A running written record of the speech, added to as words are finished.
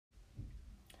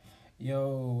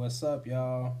Yo, what's up,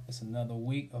 y'all? It's another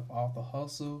week of Off the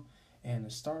Hustle. And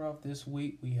to start off this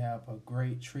week, we have a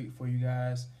great treat for you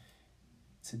guys.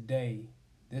 Today,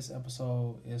 this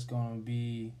episode is going to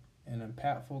be an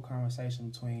impactful conversation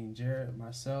between Jared,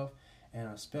 myself, and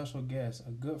a special guest,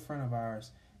 a good friend of ours,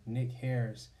 Nick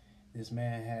Harris. This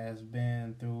man has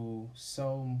been through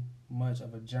so much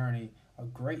of a journey, a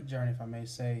great journey, if I may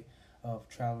say, of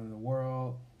traveling the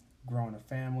world, growing a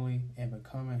family, and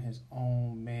becoming his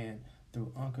own man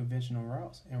through unconventional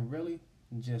routes and really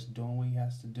just doing what he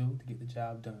has to do to get the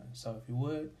job done. So if you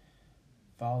would,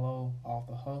 follow Off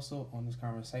the Hustle on this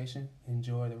conversation,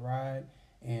 enjoy the ride,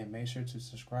 and make sure to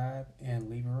subscribe and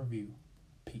leave a review.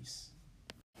 Peace.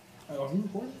 Are we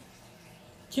recording?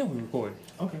 Yeah, we recording.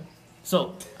 Okay.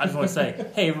 So, I just want to say,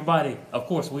 hey everybody, of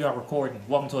course we are recording.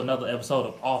 Welcome to another episode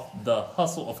of Off the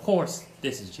Hustle. Of course,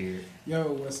 this is Jared.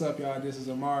 Yo, what's up, y'all? This is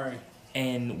Amari.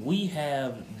 And we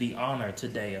have the honor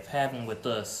today of having with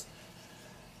us,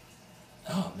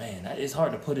 oh man, it's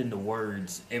hard to put into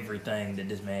words everything that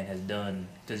this man has done.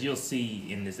 Because you'll see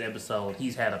in this episode,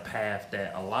 he's had a path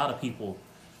that a lot of people,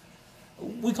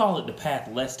 we call it the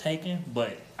path less taken,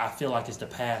 but I feel like it's the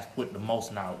path with the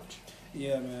most knowledge.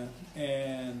 Yeah, man.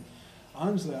 And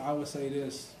honestly, I would say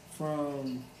this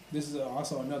is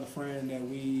also another friend that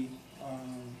we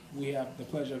have the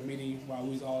pleasure of meeting while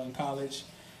we was all in college.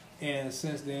 And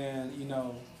since then,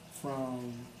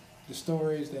 from the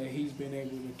stories that he's been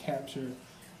able to capture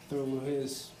through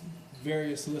his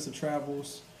various list of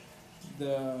travels,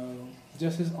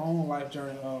 just his own life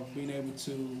journey of being able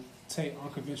to take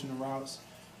unconventional routes,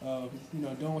 of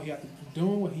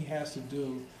doing what he has to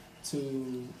do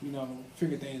to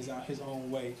figure things out his own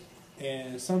way.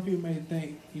 And some people may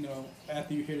think,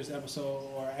 after you hear this episode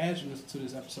or as you listen to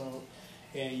this episode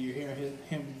and you hear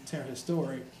him tell his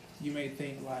story, you may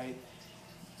think like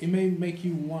it may make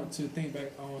you want to think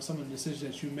back on some of the decisions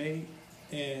that you made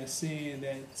and seeing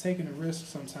that taking a risk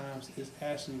sometimes is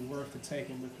actually worth the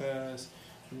taking, because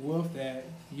with that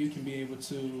you can be able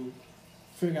to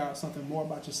figure out something more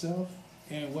about yourself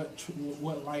and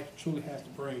what life truly has to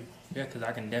bring. Yeah, because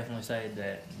I can definitely say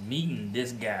that meeting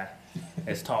this guy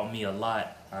has taught me a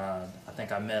lot. I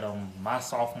think I met him my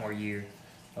sophomore year,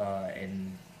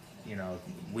 and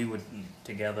we were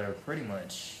together pretty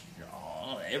much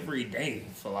every day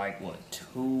for like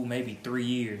 2, maybe 3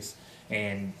 years,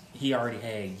 and he already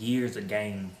had years of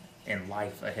game and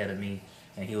life ahead of me,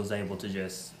 and he was able to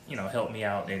just help me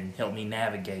out and help me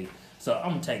navigate. So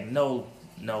I'm gonna take no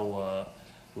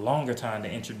longer time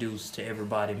to introduce to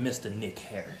everybody Mr. Nick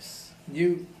Harris.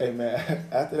 Hey man,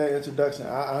 after that introduction,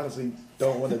 I honestly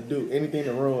don't want to do anything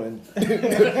to ruin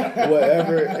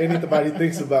whatever anybody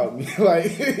thinks about me.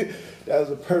 Like, that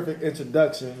was a perfect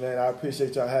introduction, man. I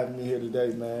appreciate y'all having me here today,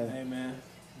 man. Hey man,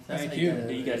 That's thank how you.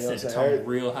 You gotta set the tone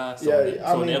real high. So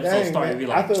Yeah, when the episode started, be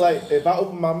like, I feel like if I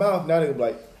open my mouth now, they'll be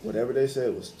like, whatever they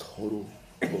said was total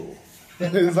bull.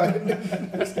 It's like,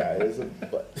 this guy is a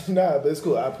but it's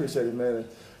cool. I appreciate it, man.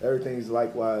 Everything's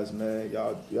likewise, man.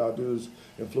 Y'all dudes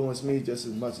influence me just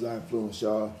as much as I influence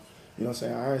y'all. You know what I'm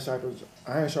saying?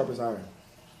 Iron sharpens iron.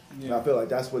 Yeah. And I feel like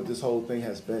that's what this whole thing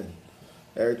has been.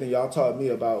 Everything y'all taught me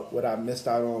about what I missed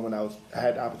out on when I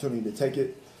had the opportunity to take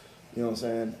it, you know what I'm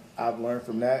saying? I've learned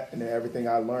from that, and then everything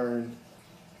I learned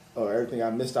or everything I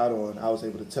missed out on, I was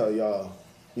able to tell y'all,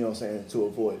 you know what I'm saying, to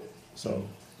avoid it. So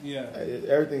yeah,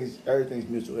 everything's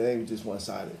mutual. It ain't just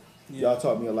one-sided. Yeah. Y'all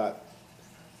taught me a lot.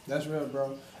 That's real,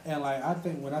 bro. And like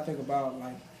when I think about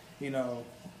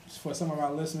for some of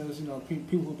our listeners,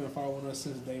 people who've been following us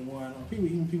since day one, or people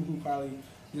who probably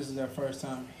this is their first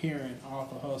time hearing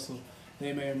Off the Hustle,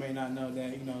 they may or may not know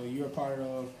that you're a part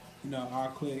of our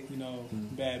clique,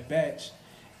 Bad Batch.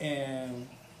 And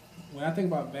when I think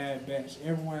about Bad Batch,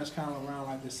 everyone is kind of around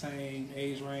like the same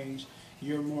age range.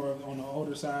 You're more on the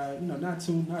older side, not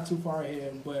too far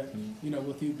ahead, but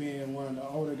with you being one of the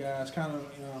older guys, kind of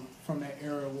from that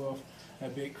era with a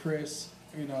Big Chris,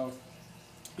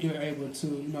 you're able to,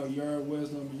 your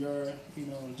wisdom, your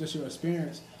just your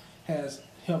experience has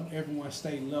helped everyone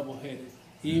stay level-headed.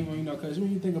 Even because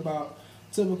when you think about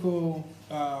typical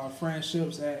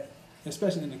friendships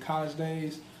especially in the college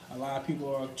days, a lot of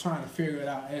people are trying to figure it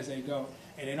out as they go,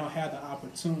 and they don't have the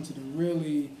opportunity to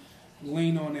really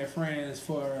lean on their friends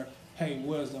for, hey,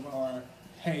 wisdom, or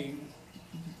hey,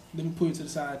 let me put you to the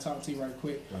side and talk to you right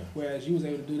quick. Right. Whereas you was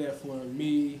able to do that for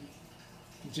me,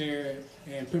 Jared,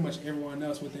 and pretty much everyone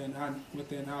else within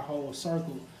our whole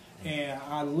circle. And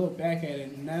I look back at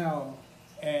it now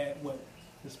at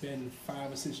it's been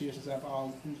 5 or 6 years since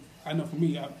I know for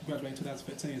me, I graduated in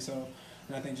 2015, so,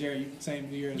 and I think Jerry,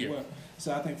 same year as well.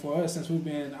 So I think for us, since we've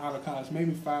been out of college,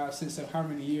 maybe 5, 6, 7, how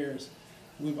many years,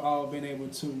 we've all been able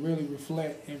to really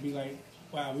reflect and be like,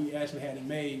 wow, we actually had it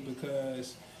made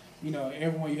because,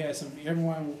 everyone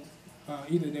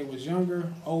either they was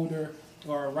younger, older,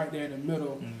 or right there in the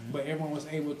middle, but everyone was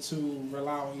able to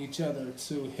rely on each other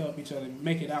to help each other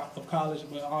make it out of college,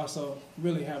 but also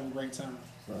really have a great time.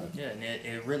 Right. Yeah, and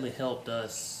it really helped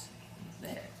us.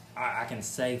 I can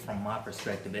say from my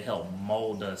perspective, it helped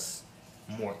mold us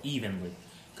more evenly.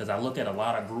 Because I look at a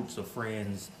lot of groups of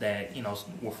friends that,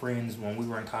 were friends when we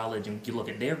were in college, and you look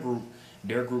at their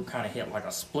group kind of hit like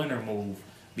a splinter move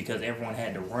because everyone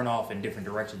had to run off in different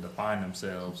directions to find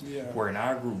themselves. Yeah. Where in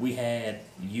our group, we had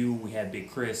Big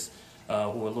Chris, who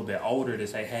were a little bit older to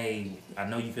say, hey, I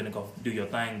know you finna go do your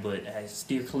thing, but hey,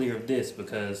 steer clear of this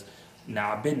because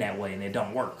now I've been that way and it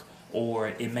don't work. Or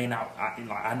it may not,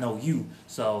 I know you,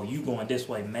 so you going this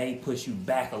way may push you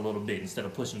back a little bit instead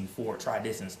of pushing you forward. Try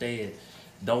this instead.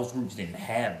 Those groups didn't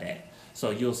have that.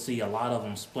 So you'll see a lot of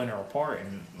them splinter apart.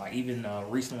 And like even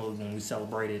recently when we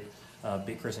celebrated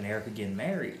Big Chris and Erica getting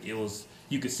married,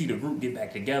 you could see the group get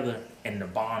back together and the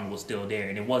bond was still there.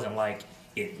 And it wasn't like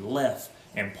it left.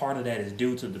 And part of that is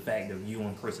due to the fact of you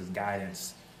and Chris's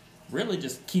guidance really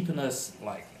just keeping us,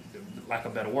 like a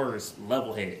better word, is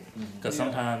level-headed. Because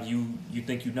sometimes you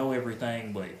think you know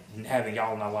everything, but having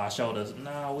y'all in our lives showed us,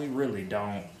 no, we really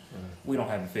don't. We don't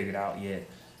have it figured out yet.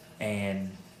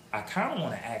 And I kind of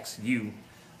want to ask you,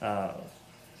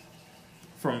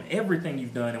 from everything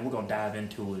you've done, and we're going to dive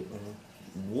into it,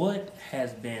 what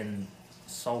has been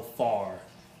so far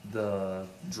the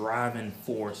driving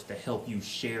force to help you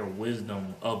share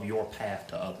wisdom of your path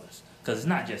to others? Because it's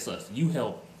not just us. You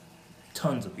help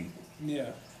tons of people.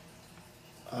 Yeah.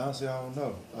 Honestly, I don't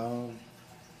know.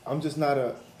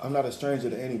 I'm not a stranger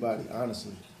to anybody,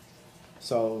 honestly.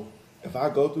 So if I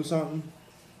go through something,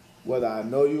 whether I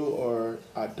know you or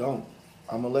I don't,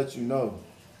 I'm gonna let you know.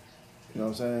 You know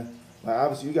what I'm saying? Like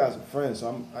obviously you guys are friends,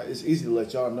 so it's easy to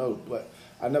let y'all know. But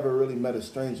I never really met a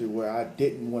stranger where I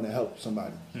didn't want to help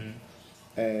somebody.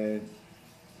 And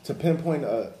to pinpoint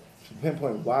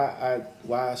why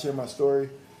I share my story,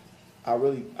 I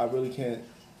really can't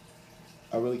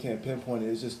pinpoint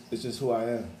it. It's just who I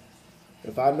am.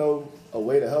 If I know a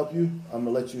way to help you, I'm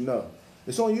gonna let you know.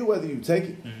 It's on you whether you take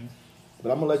it,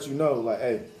 but I'm gonna let you know. Like,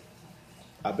 hey,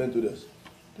 I've been through this.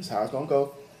 This is how it's gonna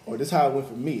go, or this is how it went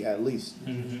for me at least.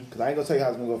 Because I ain't gonna tell you how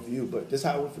it's gonna go for you, but this is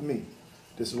how it went for me.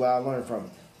 This is what I learned from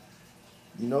it.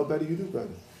 You know better, you do better.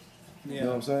 Yeah. You know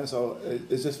what I'm saying? So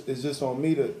it's just on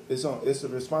me it's the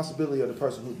responsibility of the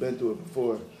person who's been through it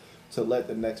before to let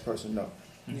the next person know.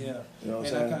 Yeah, you know what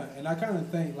I'm saying? I kind of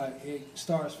think like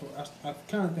I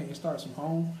kind of think it starts from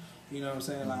home. You know what I'm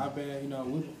saying? Like I've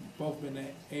been, we've both been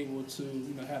able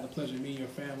to, have the pleasure of meeting your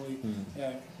family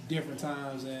at different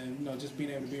times, and just being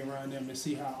able to be around them and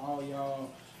see how all y'all,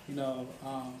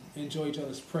 enjoy each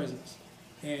other's presence.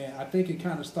 And I think it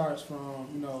kind of starts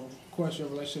from, of course, your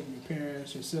relationship with your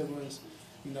parents, your siblings,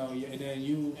 and then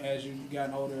you, as you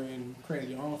gotten older and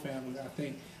created your own family. I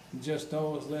think just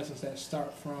those lessons that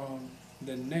start from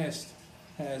the nest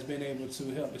has been able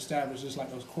to help establish just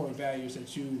like those core values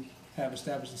that you have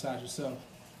established inside yourself.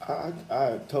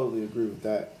 I totally agree with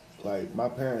that. Like my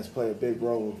parents play a big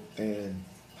role in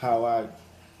how I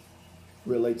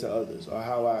relate to others or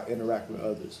how I interact with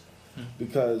others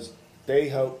because they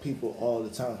help people all the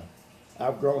time.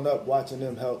 I've grown up watching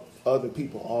them help other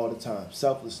people all the time,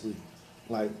 selflessly.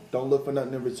 Like, don't look for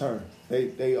nothing in return.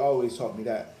 They always taught me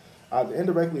that, either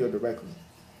indirectly or directly.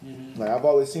 Like, I've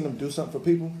always seen them do something for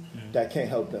people that can't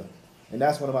help them. And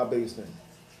that's one of my biggest things.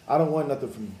 I don't want nothing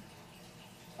from you.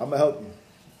 I'm going to help you.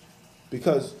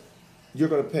 Because you're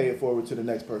going to pay it forward to the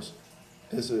next person.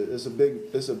 It's a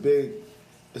big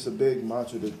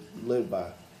mantra to live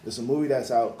by. It's a movie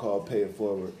that's out called Pay It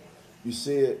Forward. You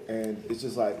see it, and it's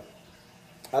just like,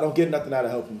 I don't get nothing out of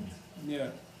helping you.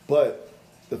 Yeah. But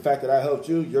the fact that I helped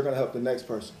you, you're going to help the next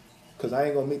person. Because I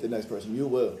ain't going to meet the next person. You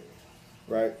will.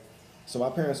 Right? So my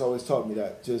parents always taught me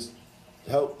that. Just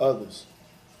help others.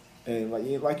 And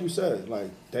like you said,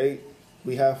 like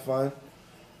we have fun.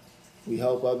 We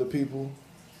help other people.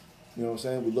 You know what I'm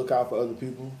saying? We look out for other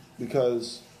people.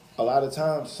 Because a lot of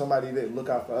times, somebody didn't look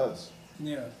out for us.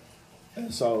 Yeah.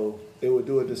 And so it would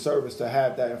do a disservice to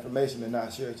have that information and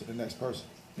not share it to the next person.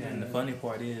 Yeah, and the funny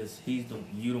part is, you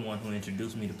the one who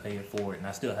introduced me to Pay It Forward, and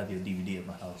I still have your DVD at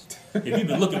my house. If you've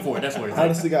been looking for it, that's where it's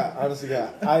Honestly,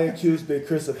 God, I accused Big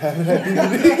Chris of having that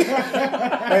DVD.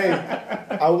 Hey,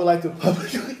 I would like to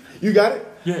publicly, you got it?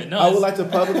 Yeah, no. I would like to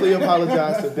publicly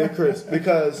apologize to Big Chris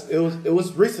because it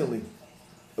was recently.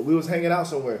 We was hanging out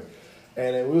somewhere,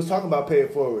 and then we was talking about Pay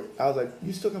It Forward. I was like,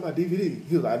 "You still got my DVD?"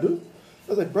 He was like, "I do." I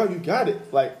was like, "Bro, you got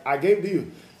it. Like, I gave it to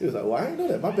you. He was like, well, I didn't know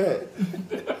that. My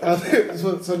bad.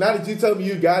 So now that you tell me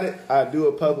you got it, I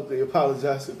do publicly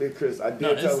apologize to Big Chris. I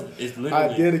did tell him. I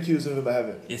did accuse him of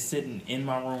having it. It's sitting in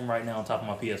my room right now on top of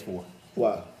my PS4.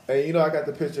 Wow. And you know, I got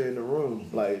the picture in the room.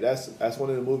 Like that's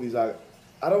one of the movies I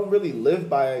don't really live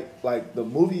by. Like the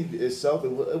movie itself,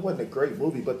 it wasn't a great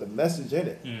movie, but the message in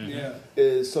it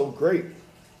is so great.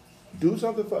 Do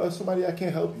something for somebody that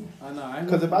can't help you. I know.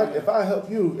 Because if I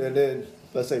help you, and then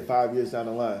let's say 5 years down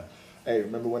the line, hey,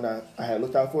 remember when I had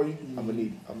looked out for you? Mm-hmm. I'm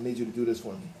gonna need you to do this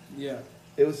for me. Yeah.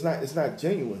 It's not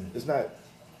genuine. It's not.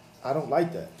 I don't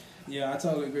like that. Yeah, I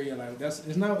totally agree. Like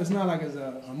it's not like it's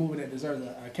a movie that deserves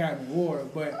an Academy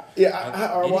Award, but yeah,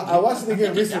 I watched it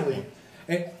again recently.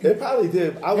 It probably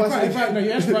did. I watched it. No,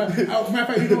 you're actually right. Matter of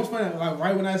fact, you know what's funny? Like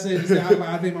right when I said this,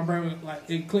 I think my brain was like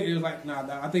it clicked. It was like, nah.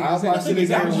 I think I watched it exactly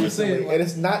again what you said. recently, and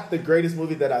it's not the greatest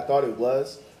movie that I thought it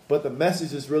was, but the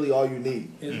message is really all you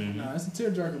need. Nah, it's a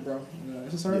tearjerker, bro.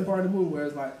 It's a certain part of the movie where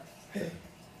it's like, hey,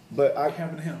 but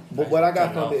happened to him. But what I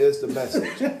got from it is the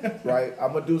message, right?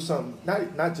 I'm gonna do something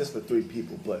not just for 3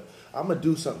 people, but I'm gonna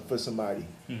do something for somebody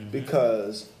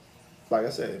because, like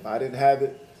I said, if I didn't have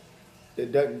it.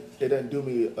 It doesn't do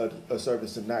me a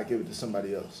service to not give it to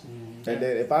somebody else. And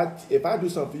then if I do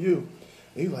something for you,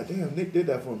 and you're like, damn, Nick did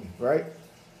that for me, right?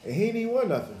 And he didn't even want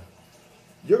nothing.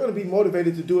 You're gonna be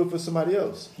motivated to do it for somebody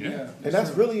else. Yeah. And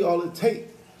that's really all it takes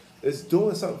is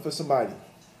doing something for somebody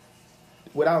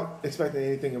without expecting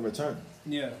anything in return.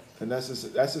 Yeah. And that's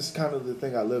just kind of the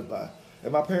thing I live by.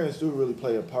 And my parents do really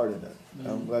play a part in that.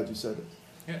 I'm glad you said it.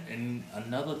 Yeah, and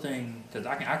another thing, because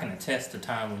I can attest to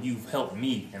time when you've helped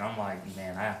me, and I'm like,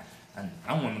 man,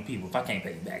 I'm one of the people, if I can't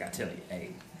pay you back, I tell you,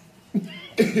 hey.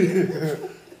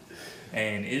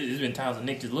 And it's been times when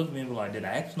Nick just looked at me and be like, did I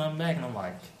ask nothing back? And I'm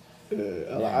like,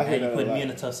 you put me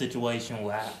in a tough situation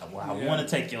where I want to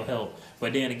take your help.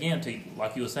 But then again,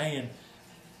 like you were saying,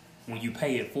 when you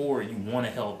pay it forward, you want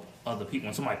to help other people.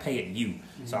 When somebody pay it to you.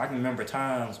 So I can remember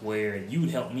times where you'd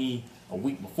help me a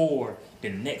week before,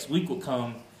 then the next week would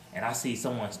come and I see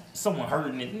someone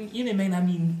hurting it. It may not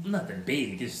mean nothing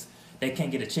big. Just they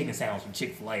can't get a chicken sandwich from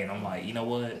Chick-fil-A, and I'm like, you know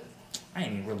what? I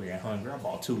ain't even really that hungry. I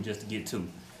bought 2 just to get 2.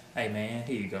 Hey man,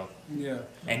 here you go. Yeah.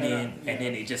 And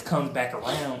then it just comes back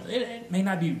around. It may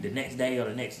not be the next day or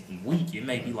the next week. It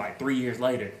may be like 3 years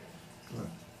later. Right.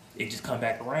 It just come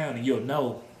back around and you'll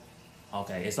know,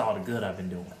 okay, it's all the good I've been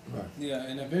doing. Right. Yeah,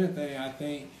 and if anything, I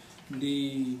think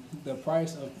the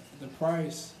price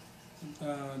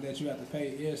that you have to pay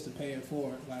is to pay it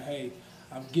forward. Like, hey,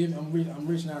 I'm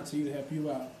reaching out to you to help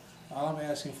you out. All I'm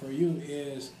asking for you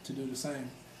is to do the same.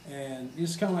 And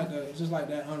it's kind of like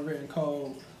that unwritten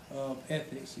code of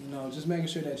ethics. Just making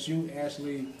sure that you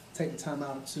actually take the time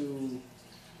out to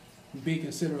be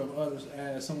considerate of others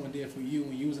as someone did for you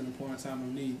when you was in a point in time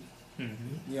of need.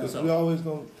 Mm-hmm. Yeah. There's always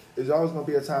gonna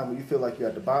be a time when you feel like you're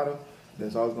at the bottom.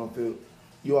 You're always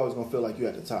gonna feel like you're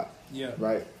at the top. Yeah.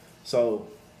 Right. So,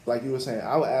 like you were saying,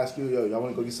 I would ask you, yo, y'all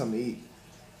want to go get something to eat,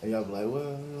 and y'all be like,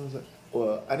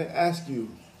 well, I didn't ask you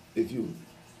if you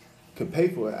could pay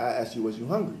for it. I asked you, was you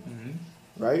hungry?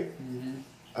 Right.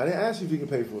 I didn't ask you if you can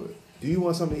pay for it. Do you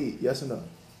want something to eat? Yes or no?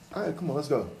 All right, come on, let's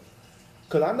go.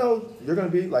 Because I know you're going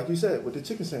to be, like you said, with the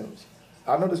chicken sandwich.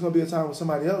 I know there's going to be a time when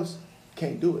somebody else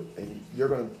can't do it. And you're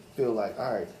going to feel like,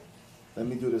 all right, let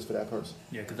me do this for that person.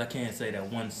 Yeah, because I can't say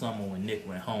that one summer when Nick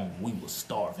went home, we were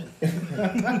starving.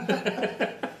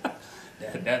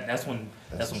 That's when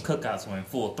cookouts were in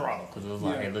full throttle. Because it was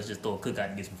like, hey, let's just throw a cookout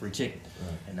and get some free chicken.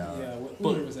 Right. And,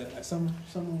 what year was that? Like summer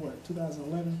what,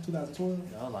 2011,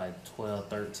 2012? Like 12,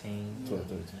 13. 12,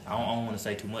 13. I don't want to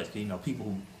say too much because, people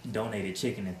who donated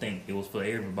chicken and think it was for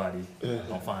everybody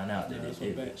gonna find out that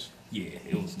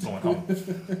it was going home.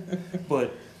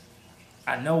 But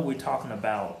I know we're talking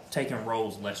about taking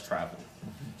roads less traveled.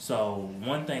 So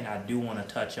one thing I do want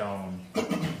to touch on,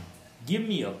 give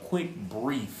me a quick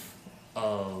brief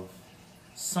of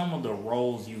some of the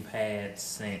roles you've had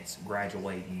since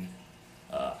graduating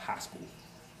high school.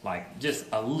 Like, just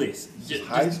a list.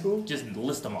 High school? Just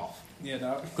list them off. Yeah,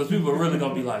 dog. Because people are really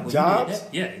going to be like, well, jobs?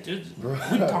 Yeah, we're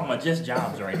talking about just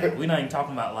jobs right now. We're not even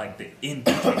talking about, like, the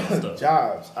in-between stuff.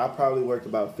 Jobs. I probably worked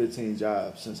about 15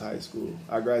 jobs since high school.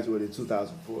 I graduated in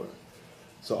 2004.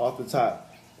 So off the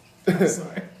top,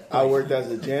 I worked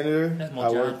as a janitor. That's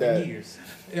more jobs than years.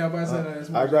 Yeah,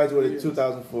 but I graduated in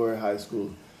 2004 in high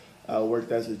school. I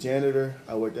worked as a janitor.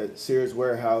 I worked at Sears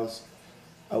Warehouse.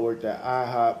 I worked at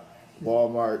IHOP,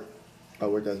 Walmart. I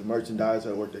worked as a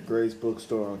merchandiser. I worked at Gray's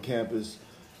Bookstore on campus.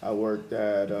 I worked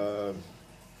at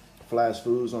Flash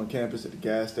Foods on campus at the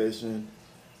gas station.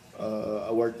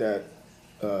 I worked at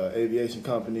aviation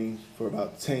company for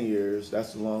about 10 years.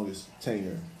 That's the longest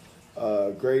tenure.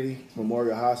 Grady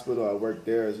Memorial Hospital. I worked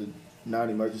there as a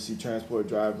non-emergency transport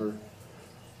driver.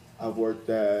 I've worked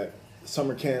at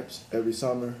summer camps every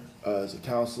summer as a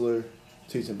counselor,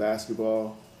 teaching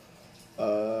basketball.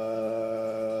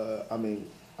 I'm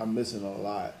missing a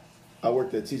lot. I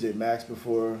worked at TJ Maxx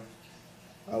before.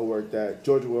 I worked at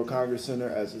Georgia World Congress Center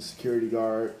as a security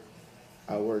guard.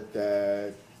 I worked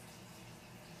at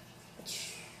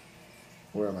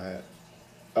where am I at?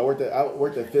 I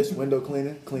worked at Fish Window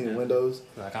cleaning windows.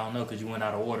 Like, I don't know, because you went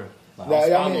out of order. Like,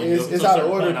 It's out of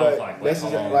order, but like, this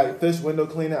is like Fish Window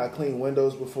cleaning. I cleaned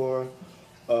windows before.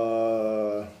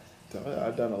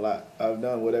 I've done a lot. I've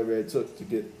done whatever it took to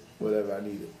get whatever I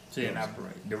needed. See, and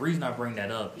the reason I bring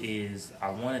that up is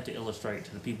I wanted to illustrate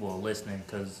to the people who are listening,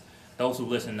 because those who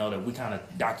listen know that we kind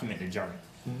of document the journey.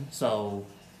 Mm-hmm. So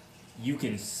you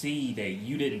can see that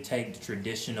you didn't take the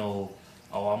traditional,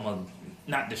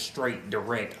 not the straight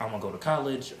direct, I'm going to go to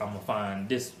college, I'm going to find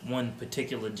this one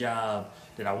particular job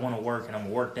that I want to work, and I'm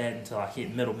going to work that until I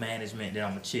hit middle management, then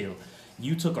I'm going to chill.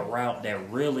 You took a route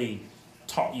that really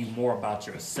taught you more about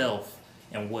yourself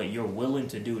and what you're willing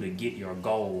to do to get your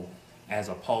goal, as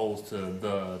opposed to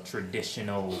the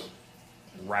traditional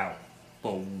route.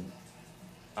 But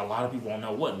a lot of people don't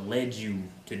know what led you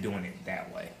to doing it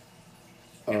that way,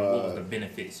 and what was the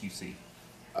benefits you see.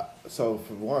 So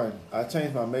for one, I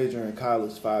changed my major in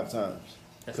college 5 times.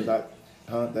 That's it.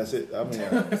 That's it. I mean,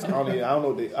 I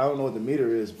don't know what the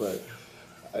meter is, but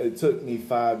it took me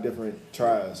 5 different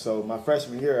tries. So my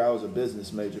freshman year, I was a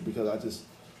business major because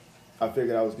I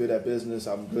figured I was good at business.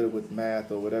 I'm good with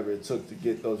math or whatever it took to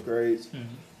get those grades.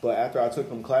 Mm-hmm. But after I took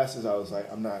them classes, I was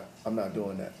like, I'm not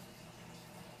doing that.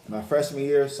 My freshman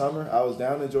year, summer, I was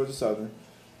down in Georgia Southern.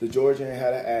 The Georgian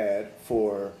had an ad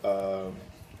for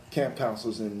camp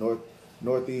counselors in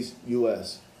Northeast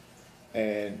U.S.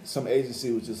 And some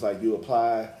agency was just like, you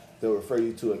apply, they'll refer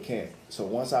you to a camp. So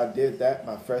once I did that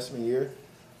my freshman year,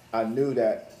 I knew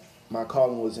that my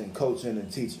calling was in coaching and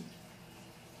teaching.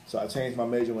 So I changed my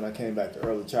major when I came back to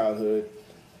early childhood.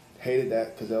 Hated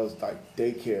that because that was like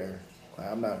daycare.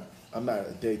 Like, I'm not a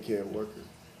daycare worker.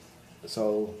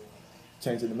 So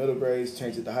changed it to middle grades,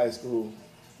 changed it to high school.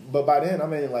 But by then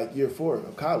I'm in like year 4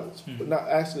 of college. Mm-hmm. But not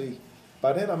actually,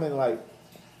 by then I'm in like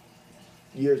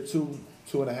year 2,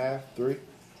 2.5, 3.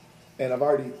 And I've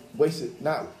already wasted,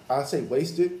 I say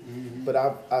wasted, Mm-hmm. but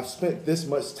I've spent this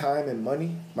much time and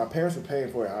money. My parents were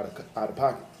paying for it out of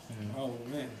pocket. Mm-hmm. Oh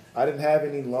man. I didn't have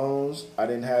any loans. I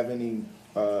didn't have any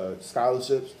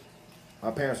scholarships. My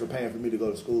parents were paying for me to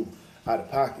go to school out of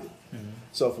pocket. Mm-hmm.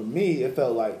 So for me, it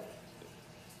felt like,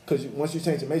 because once you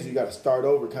change the major, you got to start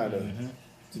over kind of Mm-hmm.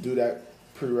 to do that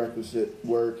prerequisite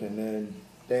work and then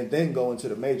go into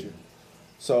the major.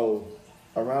 So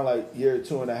around like year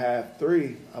 2.5,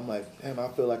 3, I'm like, damn, I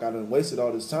feel like I done wasted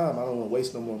all this time. I don't want to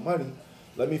waste no more money.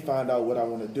 Let me find out what I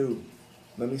want to do.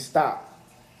 Let me stop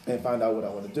and find out what I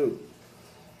want to do.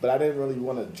 But I didn't really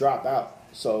want to drop out.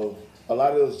 So a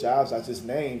lot of those jobs I just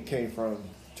named came from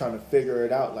trying to figure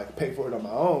it out, like pay for it on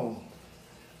my own,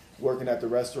 working at the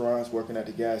restaurants, working at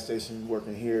the gas station,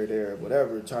 working here, there,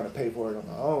 whatever, trying to pay for it on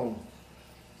my own.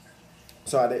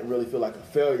 So I didn't really feel like a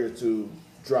failure to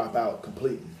drop out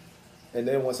completely. And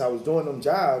then once I was doing them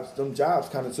jobs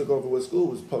kind of took over what school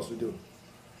was supposed to do.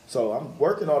 So I'm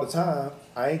working all the time.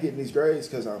 I ain't getting these grades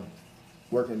because I'm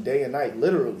working day and night,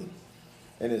 literally.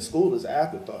 And then school is an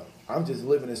afterthought. I'm just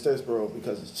living in Statesboro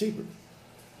because it's cheaper.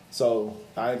 So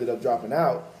I ended up dropping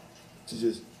out to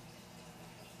just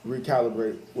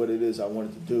recalibrate what it is I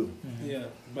wanted to do. Yeah,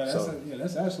 but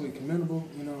that's actually commendable.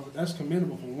 You know, that's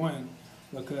commendable for one,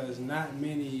 because not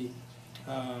many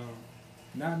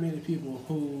people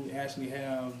who actually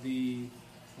have the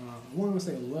I won't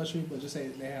say luxury, but just say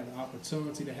they have the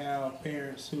opportunity to have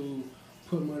parents who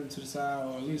put money to the side,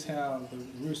 or at least have the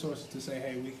resources to say,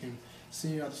 hey, we can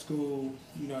send you out to school,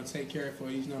 you know, take care of for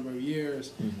these number of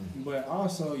years. Mm-hmm. But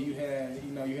also you had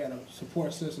a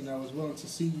support system that was willing to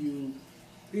see you,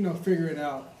 you know, figure it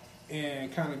out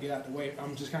and kind of get out the way.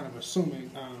 I'm just kind of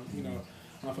assuming, you know,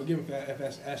 forgive me if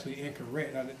that's actually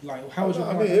incorrect. Like, how was your?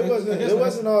 I mean,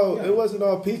 it wasn't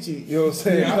all peachy. You know what I'm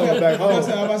saying? Yeah, Coming back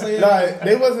home. Like,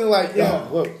 they wasn't like, yo,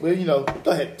 look, well, you know,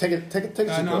 go ahead, take it. But at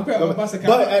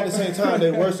the same time,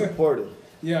 they were supportive.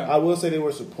 Yeah, I will say they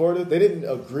were supportive. They didn't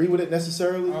agree with it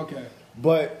necessarily. Okay.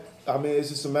 But I mean, it's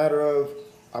just a matter of,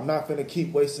 I'm not gonna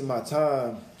keep wasting my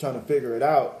time trying to figure it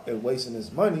out and wasting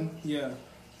this money. Yeah.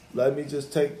 Let me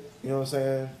just take. You know what I'm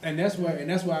saying? And that's why I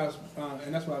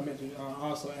meant to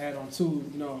also add on too,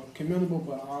 you know, commendable,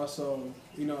 but also,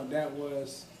 you know, that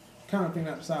was kind of think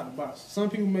outside the box. Some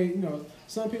people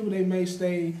they may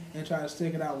stay and try to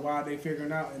stick it out while they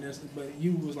figuring out, but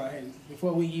you was like, hey,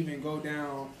 before we even go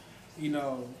down,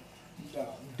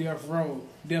 death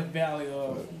valley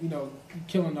of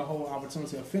killing the whole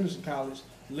opportunity of finishing college.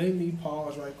 Let me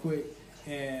pause right quick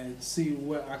and see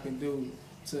what I can do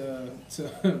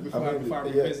before I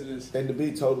revisit this. And to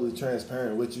be totally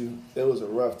transparent with you, it was a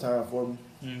rough time for me.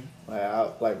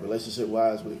 Like relationship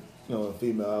wise with a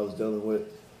female I was dealing with.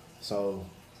 So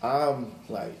I'm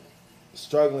like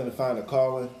struggling to find a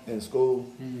calling in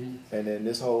school, and then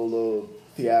this whole little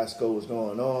fiasco was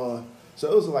going on.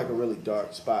 So it was like a really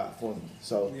dark spot for me.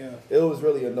 So it was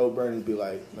really a no-brainer to be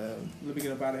like, man, let me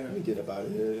get up out of here. Let me get up out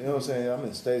of here. You know what I'm saying? I'm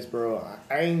in Statesboro.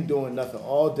 I ain't doing nothing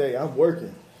all day. I'm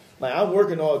working. Like, I'm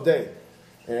working all day.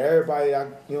 And everybody, I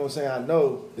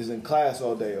know is in class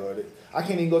all day. Or I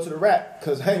can't even go to the rap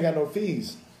because I ain't got no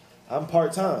fees. I'm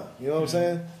part-time. You know what I'm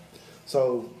saying?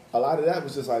 So a lot of that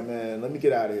was just like, man, let me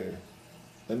get out of here.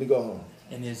 Let me go home.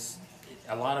 And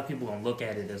a lot of people gonna look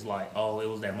at it as like, oh, it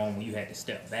was that moment when you had to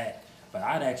step back. But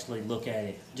I'd actually look at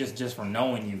it, just from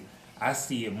knowing you, I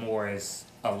see it more as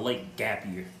a late gap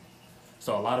year.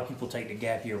 So a lot of people take the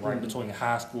gap year right between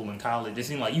high school and college. It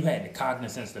seemed like you had the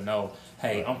cognizance to know,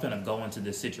 hey, I'm finna go into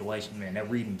this situation. Man, that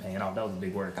reading paying off. That was a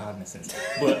big word, cognizance.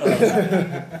 But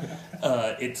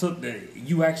it took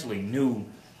you actually knew,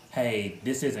 hey,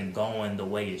 this isn't going the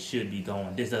way it should be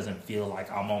going. This doesn't feel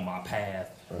like I'm on my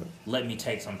path. Right. Let me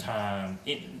take some time.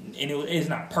 It's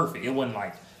not perfect. It wasn't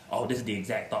like, oh, this is the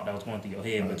exact thought that was going through your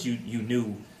head, but you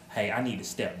knew, hey, I need to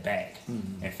step back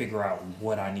and figure out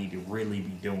what I need to really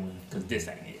be doing because this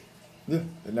ain't it. Yeah,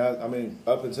 and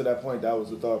up until that point, that was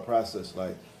the thought process.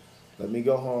 Like, let me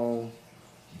go home,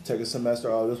 take a semester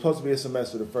off. It was supposed to be a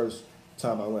semester the first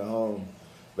time I went home,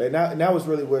 but that was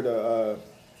really where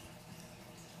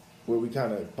we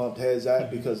kind of bumped heads at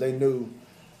because they knew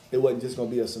it wasn't just going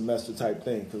to be a semester type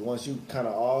thing. Because once you kind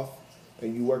of off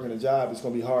and you working a job, it's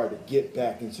going to be hard to get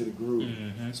back into the groove.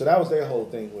 So that was their whole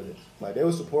thing with it. Like, they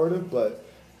were supportive, but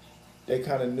they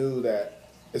kind of knew that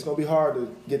it's going to be hard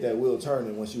to get that wheel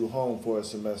turning once you're home for a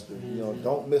semester.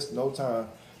 Don't miss no time.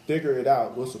 Figure it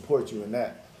out. We'll support you in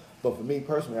that. But for me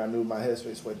personally, I knew my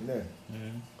headspace wasn't there.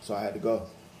 So I had to go.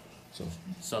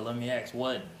 So let me ask,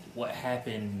 what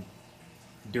happened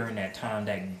during that time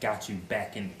that got you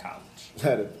back into college?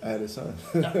 I had a son.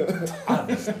 No,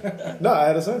 obviously. No, I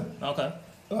had a son. Okay.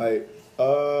 Like,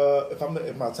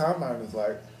 if my timeline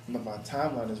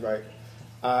is right,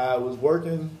 I was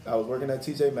working at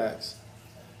TJ Maxx,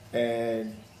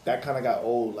 and that kind of got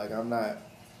old. Like,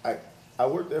 I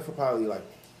worked there for probably like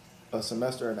a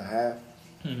semester and a half,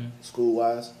 school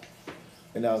wise,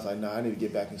 and I was like, nah, I need to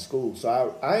get back in school.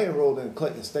 So I enrolled in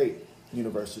Clayton State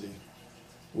University,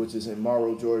 which is in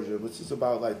Morrow, Georgia, which is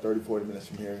about like 30, 40 minutes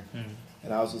from here.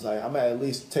 And I was just like, I'm going to at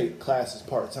least take classes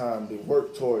part-time to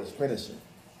work towards finishing.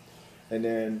 And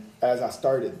then as I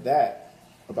started that,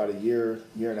 about a year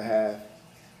and a half,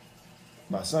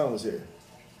 my son was here.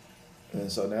 And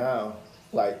so now,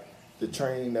 like, the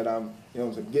training that I'm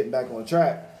getting back on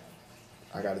track,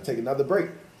 I got to take another break.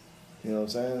 You know what I'm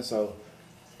saying? So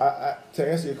I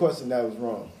to answer your question, that was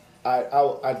wrong.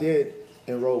 I did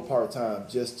enroll part-time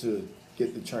just to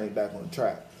get the train back on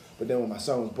track. But then when my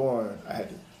son was born, I had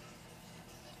to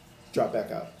drop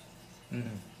back out.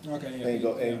 Okay, yeah.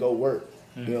 And go work.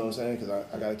 You know what I'm saying? Because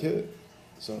I got a kid.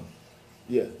 So,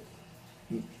 yeah.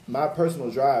 My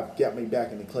personal drive got me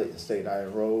back into Clayton State. I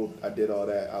enrolled. I did all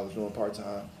that. I was doing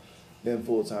part-time, then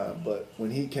full-time. But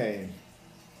when he came,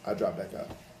 I dropped back out.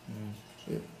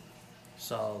 Yeah.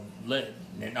 So,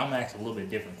 and I'm going to ask a little bit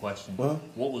different question.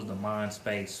 What was the mind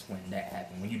space when that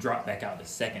happened? When you dropped back out the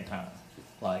second time?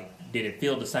 Like, did it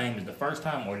feel the same as the first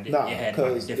time, or it had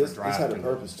like a different drive? This had a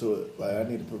purpose to it. Like, I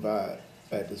need to provide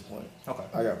at this point. Okay.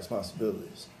 I got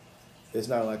responsibilities. It's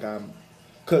not like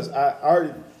because I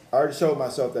already showed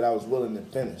myself that I was willing to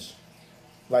finish.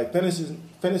 Like,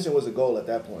 finishing was a goal at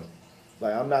that point.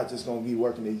 Like, I'm not just going to be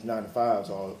working these 9-to-5s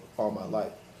all my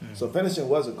life. So finishing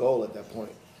was a goal at that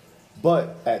point.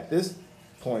 But at this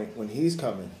point, when he's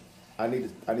coming, I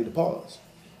need to pause.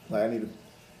 Like, I need to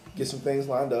get some things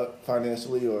lined up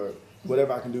financially or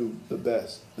whatever I can do the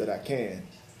best that I can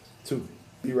to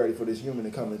be ready for this human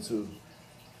to come into,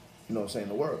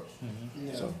 the world.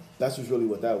 Yeah. So that's just really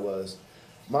what that was.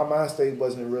 My mind state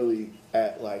wasn't really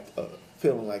at like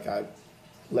feeling like I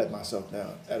let myself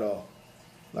down at all.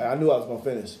 Like, I knew I was going to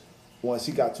finish once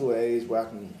he got to an age where I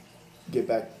can get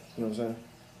back, you know what I'm saying?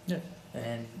 Yeah.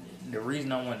 And the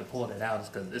reason I wanted to pull that out is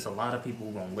because there's a lot of people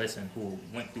who are going to listen who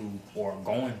went through or are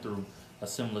going through a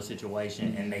similar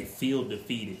situation and they feel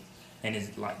defeated. And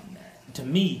it's like, to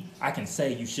me, I can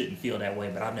say you shouldn't feel that way,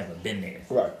 but I've never been there.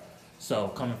 Right. So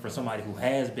coming from somebody who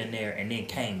has been there and then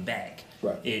came back,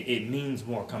 Right. it means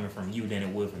more coming from you than it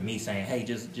would from me saying, hey,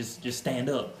 just stand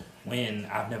up when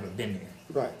I've never been there.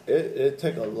 Right. It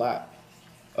take a lot.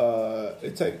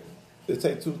 It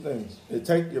take two things. It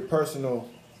take your personal,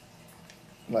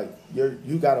 like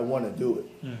you gotta want to do it,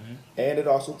 and it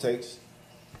also takes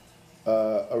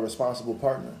a responsible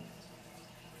partner.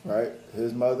 Right.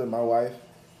 His mother, my wife,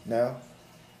 now.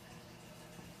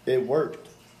 It worked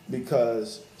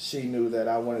because she knew that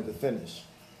I wanted to finish.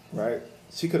 Right.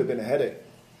 She could have been a headache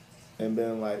and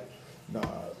been like, nah,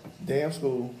 damn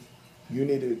school. You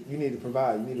need to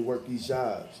provide. You need to work these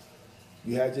jobs.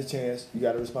 You had your chance. You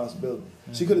got a responsibility.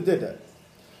 She could have did that,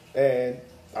 and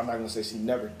I'm not gonna say she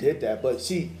never did that, but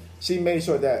she made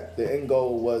sure that the end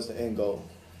goal was the end goal.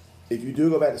 If you do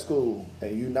go back to school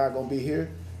and you're not gonna be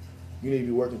here, you need to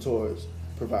be working towards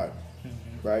providing,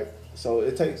 right? So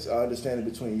it takes understanding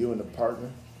between you and the partner,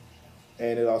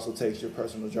 and it also takes your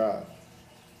personal drive.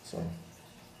 So,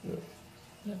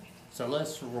 yeah. So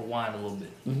let's rewind a little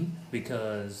bit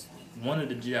because one of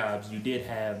the jobs you did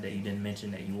have that you didn't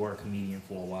mention that you were a comedian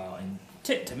for a while, and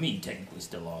to me technically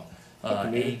still are.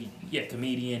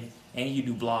 Comedian, and you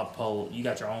do blog post. You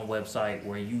got your own website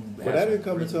where you. But that didn't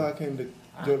come until I came to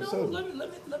Georgia Southern. Let me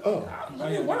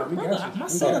yeah, work, we brother. got you. My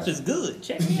setup is good.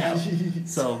 Check me out.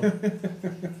 So,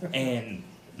 and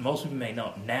most people may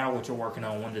know now what you're working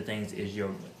on. One of the things is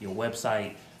your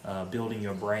website, building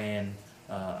your brand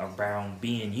around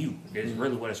being you. It's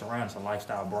really what it's around. It's a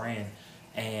lifestyle brand,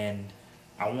 and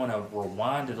I want to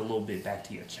rewind it a little bit back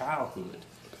to your childhood.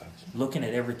 Looking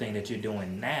at everything that you're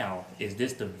doing now, is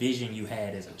this the vision you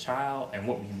had as a child, and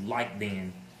what you like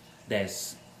then?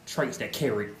 That's traits that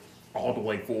carried all the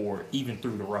way forward, even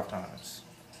through the rough times.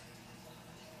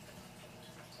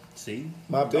 See,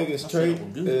 My biggest trait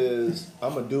is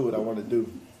I'm gonna do what I want to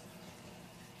do.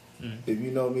 If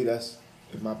you know me,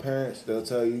 if my parents, they'll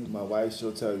tell you. My wife,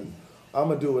 she'll tell you. I'm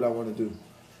gonna do what I want to do,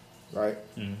 right?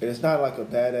 And it's not like a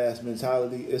badass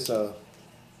mentality. It's a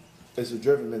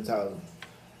driven mentality.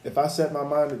 If I set my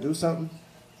mind to do something,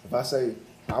 if I say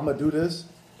I'm gonna do this,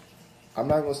 I'm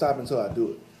not gonna stop until I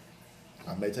do it.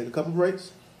 I may take a couple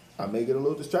breaks. I may get a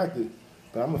little distracted,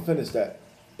 but I'm gonna finish that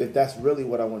if that's really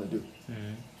what I want to do.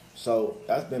 So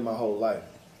that's been my whole life.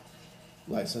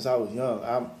 Like since I was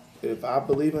young, if I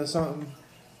believe in something,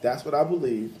 that's what I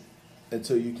believe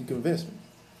until you can convince me.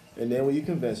 And then when you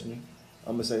convince me,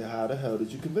 I'm gonna say, how the hell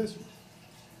did you convince me?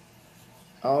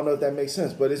 I don't know if that makes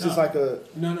sense, but it's just like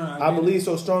I believe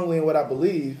so strongly in what I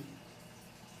believe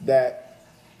that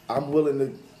I'm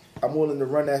willing to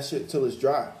run that shit till it's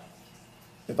dry.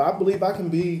 If I believe I can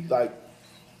be like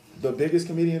the biggest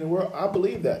comedian in the world, I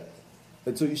believe that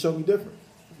until you show me different.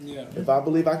 Yeah. If I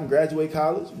believe I can graduate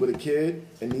college with a kid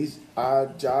and these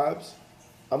odd jobs,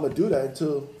 I'm gonna do that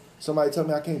until somebody tell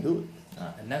me I can't do it.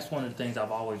 And that's one of the things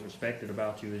I've always respected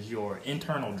about you is your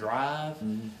internal drive.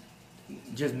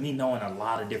 Just me knowing a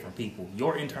lot of different people,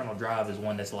 your internal drive is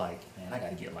one that's like, man, I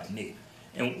gotta get like Nick.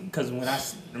 And because when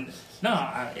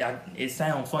it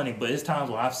sounds funny, but it's times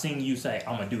where I've seen you say,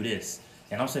 I'm gonna do this.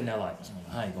 And I'm sitting there like,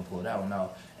 I ain't gonna pull that one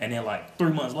out. And then like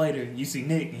 3 months later, you see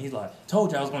Nick and he's like,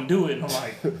 told you I was gonna do it. And I'm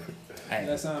like, hey,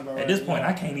 That sounds about at this right, point, yeah.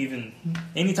 I can't even,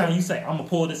 anytime you say, I'm gonna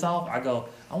pull this off, I go,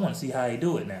 I wanna see how you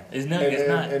do it now. It's not.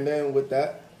 And then with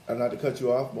that, and not to cut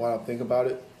you off while I'm thinking about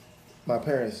it, my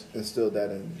parents instilled that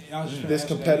in me. I was just This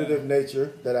gonna ask you competitive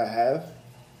nature that I have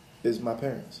is my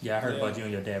parents. Yeah, I heard about you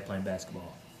and your dad playing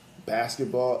basketball.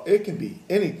 Basketball, it can be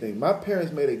anything. My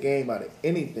parents made a game out of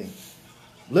anything.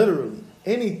 Literally,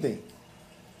 anything.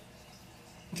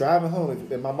 Driving home,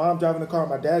 if my mom driving the car,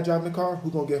 my dad driving the car,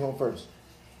 who's gonna get home first?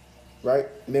 Right?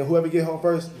 And then whoever get home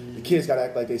first, the kids gotta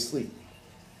act like they sleep.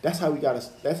 That's how they got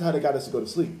us to go to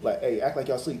sleep. Like, hey, act like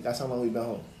y'all sleep. That's how long we've been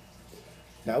home.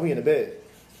 Now we in the bed.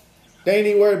 They ain't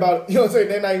even worried about, you know what I'm saying?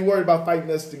 They're not even worried about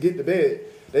fighting us to get to bed.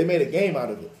 They made a game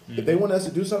out of it. If they want us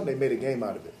to do something, they made a game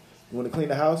out of it. You want to clean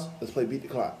the house? Let's play beat the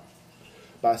clock.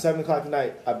 By 7 o'clock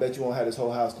tonight, I bet you won't have this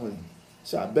whole house clean.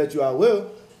 So I bet you I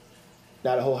will.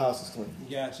 Now the whole house is clean.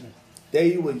 Gotcha.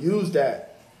 They would use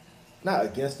that, not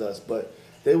against us, but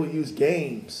they would use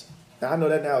games. Now I know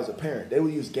that now as a parent. They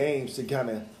would use games to kind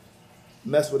of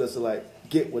mess with us to like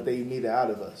get what they needed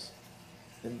out of us.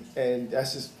 And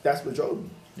that's what drove me.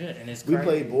 Yeah, and it's We crazy.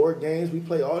 play board games. We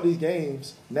play all these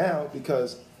games now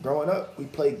because growing up, we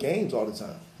played games all the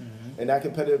time. And that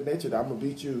competitive nature that I'm going to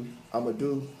beat you, I'm going to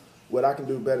do what I can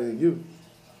do better than you.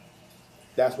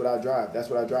 That's what I drive. That's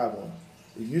what I drive on.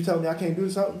 If you tell me I can't do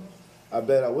something, I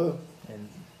bet I will.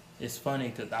 It's funny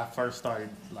because I first started,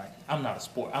 like, I'm not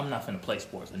finna play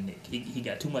sports with Nick. He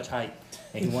got too much height,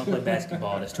 and he want to play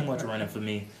basketball. That's too much running for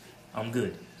me. I'm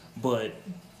good. But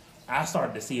I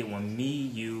started to see it when me,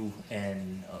 you,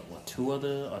 and two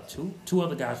other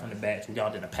guys from the batch, we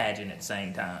all did a pageant at the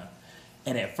same time.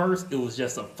 And at first, it was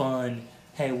just a fun,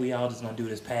 hey, we all just gonna do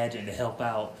this pageant to help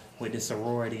out with the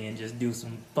sorority and just do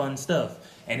some fun stuff.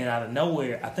 And then out of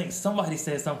nowhere, I think somebody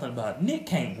said something about Nick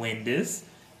can't win this.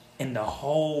 And the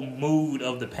whole mood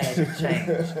of the pageant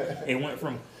changed. It went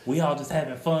from we all just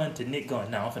having fun to Nick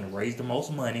going, no, I'm finna raise the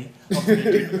most money.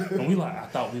 And we like, I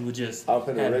thought we were just I'm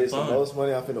finna raise fun. the most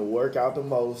money. I'm finna work out the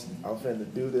most. I'm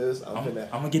finna do this. I'm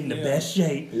gonna get in the best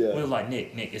shape. Yeah. We were like,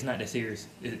 Nick, it's not that serious.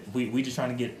 We just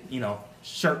trying to get,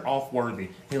 shirt off worthy.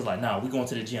 He was like, nah, we going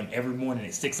to the gym every morning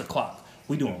at 6 o'clock.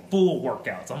 We doing full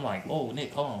workouts. I'm like, whoa,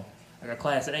 Nick, hold on. I got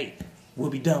class at 8. We'll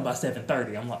be done by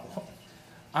 7:30. I'm like, whoa.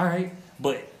 All right.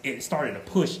 But it started to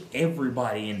push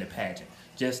everybody in the pageant.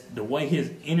 Just the way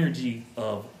his energy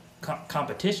of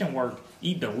competition worked,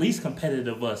 even the least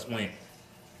competitive of us went,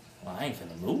 well, I ain't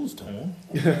finna lose to him.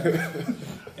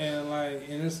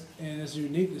 And it's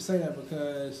unique to say that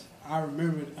because I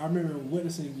remember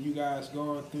witnessing you guys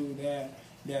going through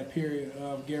that period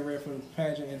of getting ready for the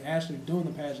pageant and actually doing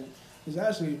the pageant. It was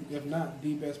actually, if not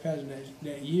the best pageant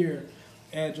that year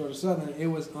at Georgia Southern, it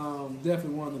was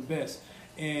definitely one of the best.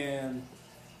 And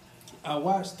I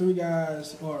watched 3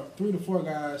 to 4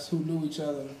 guys who knew each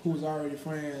other, who was already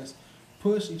friends,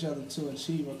 push each other to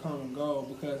achieve a common goal.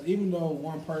 Because even though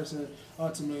one person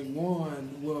ultimately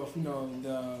won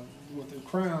with the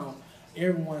crown,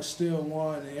 everyone still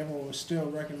won and everyone was still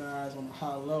recognized on a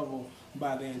high level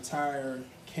by the entire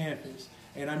campus.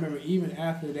 And I remember even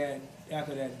after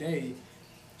that day,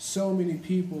 so many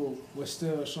people were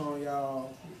still showing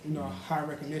y'all, high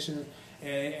recognition,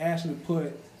 and it actually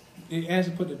put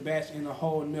the batch in a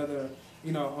whole nother,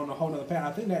 on a whole nother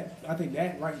path. I think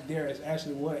that right there is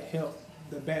actually what helped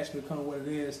the batch become what it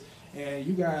is. And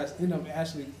you guys end up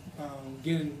actually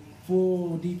getting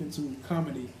full deep into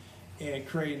comedy and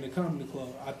creating the comedy club.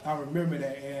 I remember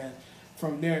that, and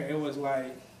from there it was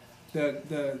like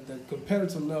the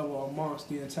competitive level amongst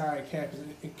the entire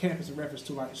campus in reference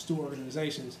to like student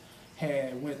organizations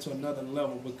had went to another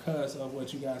level because of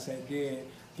what you guys had did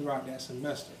throughout that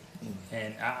semester.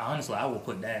 And I will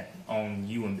put that on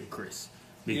you and Big Chris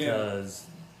because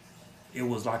it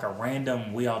was like a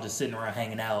random, we all just sitting around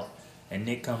hanging out, and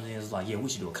Nick comes in and is like, yeah, we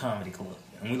should do a comedy club.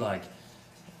 And we like,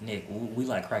 Nick, we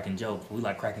like cracking jokes. We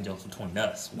like cracking jokes between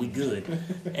us. We good.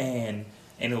 and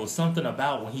it was something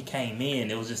about when he came in,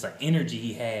 it was just an energy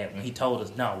he had when he told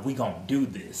us, no, we gonna do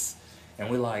this. And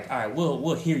we're like, all right,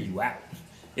 we'll hear you out.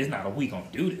 It's not a we gonna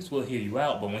do this, we'll hear you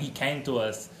out. But when he came to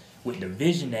us with the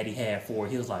vision that he had for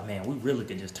it, he was like, man, we really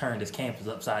could just turn this campus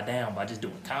upside down by just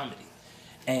doing comedy.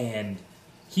 And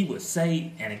he would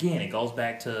say, and again, it goes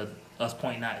back to us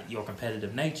pointing out your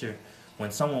competitive nature,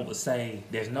 when someone would say,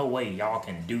 there's no way y'all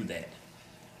can do that,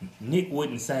 Nick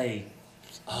wouldn't say,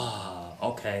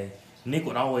 okay. Nick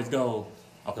would always go,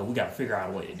 okay, we got to figure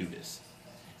out a way to do this.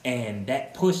 And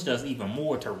that pushed us even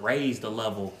more to raise the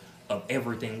level of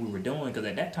everything we were doing, because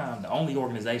at that time, the only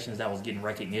organizations that was getting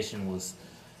recognition was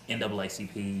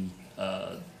NAACP,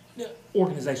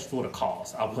 organizations for the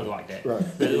cause. I'll put it like that. Right.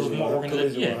 But it was more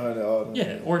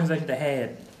organizations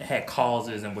that had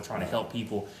causes and were trying to help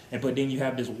people. But then you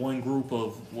have this one group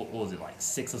of, what was it, like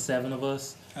 6 or 7 of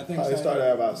us? I think it started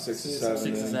at about 6 or 7.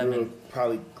 6 or 7.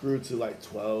 Probably grew to like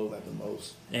 12 at the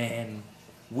most. And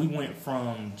we went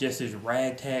from just this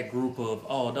ragtag group of,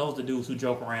 those are the dudes who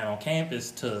joke around on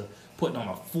campus, to putting on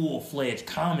a full-fledged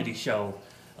comedy show.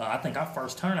 I think our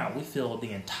first turnout, we filled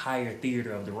the entire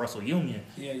theater of the Russell Union.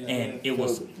 It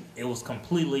was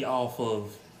completely off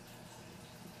of,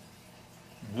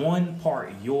 one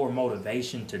part, your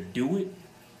motivation to do it,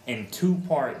 and 2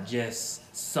 part,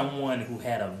 just someone who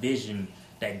had a vision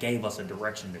that gave us a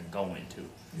direction to go into.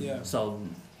 Yeah. So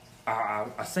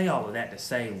I say all of that to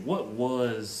say, what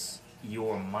was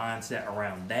your mindset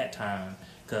around that time?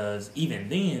 Because even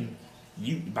then,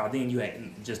 by then you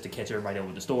had, just to catch everybody up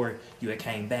with the story, you had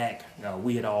came back,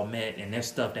 we had all met, and there's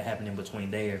stuff that happened in between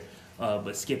there.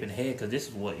 But skipping ahead, because this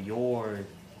is what you're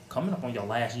coming up on your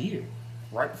last year,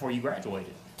 right before you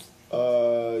graduated.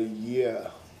 Yeah.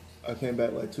 I came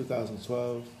back like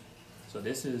 2012.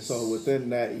 So within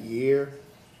that year,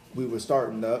 we were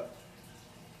starting up.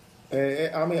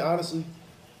 And I mean, honestly,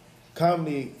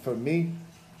 comedy for me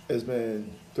has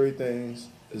been 3 things.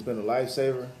 It's been a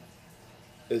lifesaver.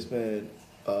 It's been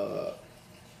not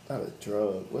a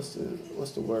drug. What's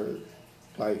the word?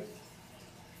 Like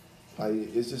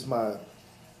it's just my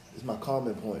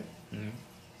calming point. Mm-hmm.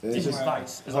 And It's just just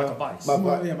vice. It's like a vice. My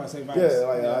Well, vi- yeah, I say vice.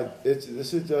 Yeah, like this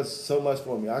shit does so much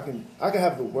for me. I can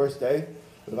have the worst day,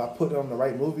 but if I put on the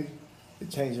right movie, it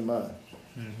changes your mind.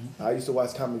 Mm-hmm. I used to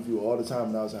watch Comic View all the time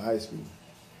when I was in high school,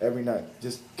 every night.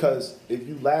 Just because if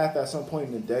you laugh at some point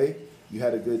in the day, you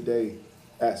had a good day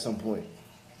at some point,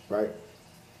 right?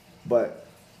 But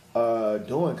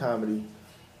doing comedy,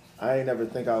 I ain't never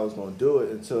think I was gonna do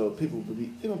it until people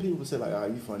would say like, "Oh,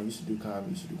 you funny, you should do comedy,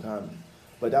 you should do comedy."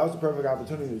 But that was the perfect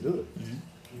opportunity to do it.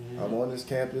 Mm-hmm. I'm on this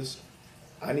campus.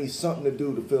 I need something to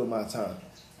do to fill my time,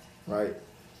 right?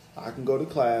 I can go to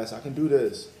class, I can do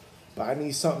this, but I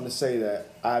need something to say that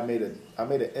I made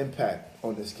an impact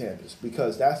on this campus,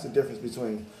 because that's the difference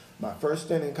between my first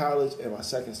stint in college and my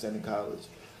second stint in college.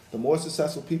 The more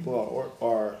successful people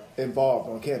are involved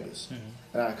on campus,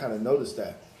 and I kind of noticed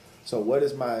that. So what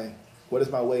is my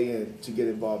way in to get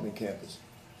involved in campus?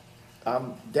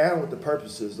 I'm down with the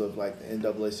purposes of like the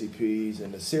NAACPs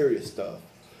and the serious stuff,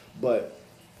 but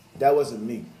that wasn't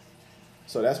me.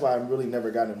 So that's why I really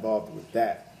never got involved with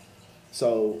that.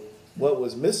 So what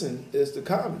was missing is the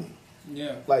comedy.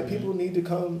 Yeah. Like people need to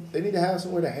come, they need to have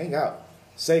somewhere to hang out,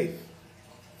 safe,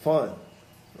 fun,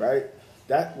 right?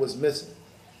 That was missing.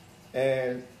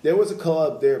 And there was a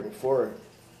club there before.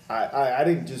 I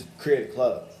didn't just create a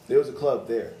club. There was a club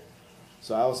there.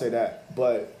 So I would say that.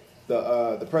 But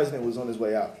the president was on his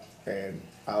way out, and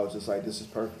I was just like, this is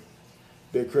perfect.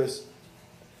 Big Chris,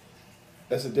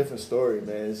 that's a different story,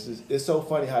 man. It's so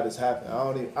funny how this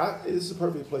happened. It's a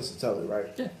perfect place to tell it, right?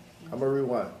 Yeah. I'm gonna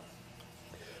rewind.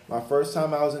 My first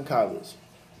time I was in college,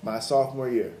 my sophomore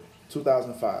year,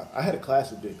 2005, I had a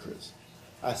class with Big Chris.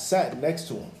 I sat next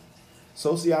to him.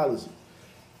 Sociology.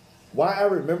 Why I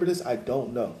remember this, I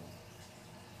don't know.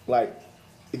 Like,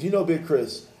 if you know Big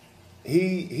Chris,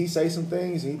 he say some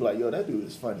things and he be like, yo, that dude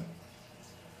is funny.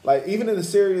 Like, even in a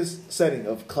serious setting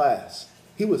of class,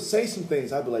 he would say some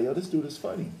things, I'd be like, yo, this dude is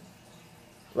funny.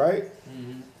 Right?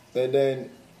 Mm-hmm. And then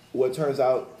what turns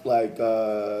out, like,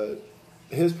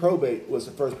 his probate was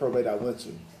the first probate I went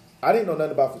to. I didn't know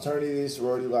nothing about fraternity,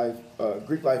 sorority life,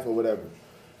 Greek life or whatever.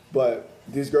 But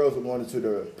these girls were going into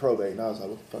the probate, and I was like,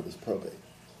 what the fuck is probate?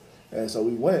 And so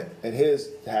we went, and his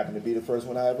happened to be the first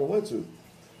one I ever went to.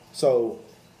 So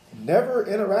never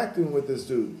interacting with this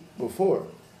dude before.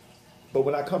 But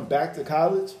when I come back to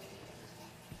college,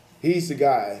 he's the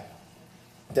guy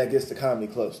that gets the comedy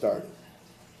club started.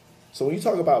 So when you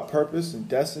talk about purpose and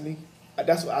destiny,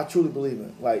 that's what I truly believe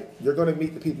in. Like, you're going to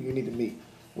meet the people you need to meet,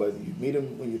 whether you meet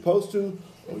them when you're supposed to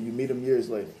or you meet them years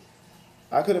later.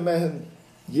 I could have met him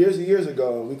years and years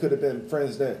ago, and we could have been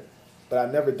friends then. But I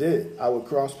never did. I would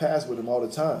cross paths with him all the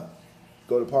time.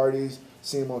 Go to parties,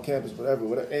 see him on campus,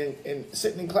 whatever, and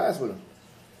sitting in class with him.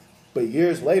 But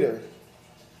years later,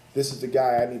 this is the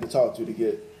guy I need to talk to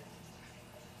get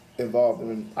involved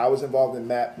in. I was involved in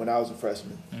MAP when I was a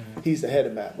freshman. Mm-hmm. He's the head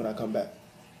of MAP when I come back.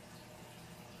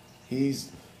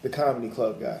 He's the comedy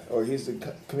club guy, or he's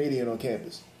the comedian on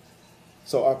campus.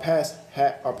 So our paths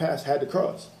had to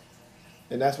cross.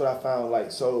 And that's what I found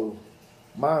like so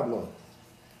mind-blowing.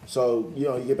 So,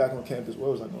 you get back on campus. Where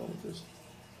was I going with this?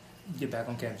 Get back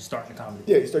on campus, starting the comedy.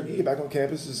 Yeah, you get back on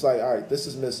campus. It's like, all right, this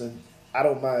is missing. I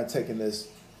don't mind taking this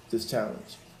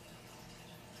challenge.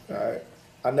 All right.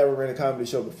 I never ran a comedy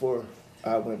show before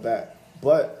I went back.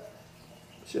 But,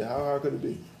 shit, how hard could it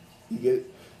be?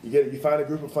 You find a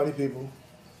group of funny people,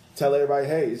 tell everybody,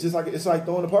 hey, it's like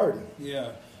throwing a party.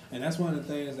 Yeah. And that's one of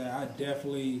the things that I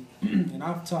definitely, and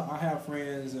I have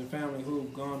friends and family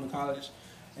who've gone to college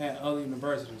at other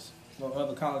universities or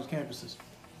other college campuses.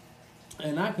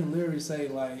 And I can literally say,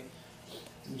 like,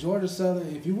 Georgia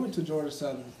Southern, if you went to Georgia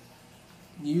Southern,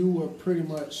 you were pretty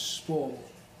much spoiled.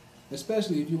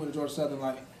 Especially if you went to Georgia Southern,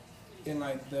 like, in,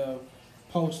 like, the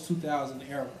post-2000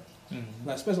 era. Mm-hmm.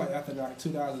 Like, especially like after, like,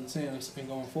 2010 and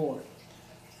going forward.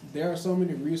 There are so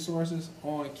many resources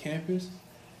on campus,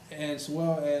 as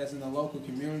well as in the local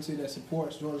community that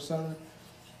supports Georgia Southern,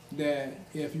 that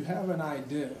if you have an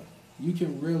idea, you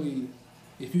can really,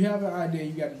 if you have an idea,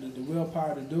 you got the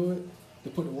willpower to do it, to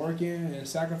put the work in and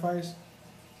sacrifice,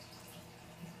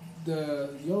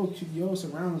 your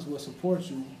surroundings will support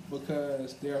you,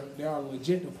 because there are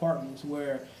legit departments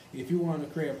where if you want to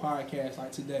create a podcast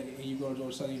like today and you go to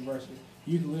Georgia Southern University,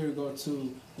 you can literally go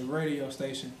to the radio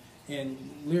station and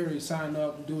literally sign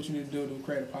up and do what you need to do to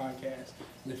create a podcast.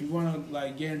 And if you want to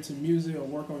like get into music or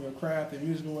work on your craft and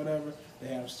music or whatever, they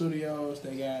have studios,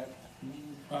 they got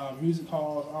music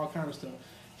halls, all kind of stuff.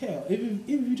 Hell, if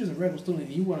you're just a regular student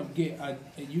and you want to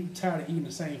you tired of eating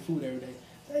the same food every day,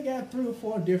 they got 3 or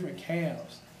 4 different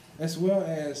cabs, as well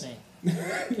as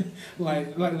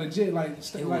like legit, like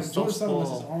It like was so Georgia Southern was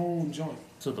his spoiled. own joint.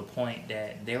 To the point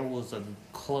that there was a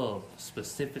club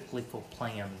specifically for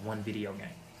playing one video game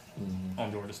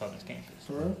on Georgia Southern's campus.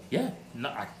 For real? Yeah, no,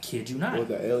 I kid you not. With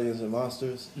the aliens and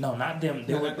monsters. No, not them.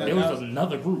 There, Yeah, there was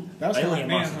another group. That's like Alien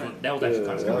Monsters. Manhunt. That was actually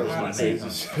kind of that cool. was It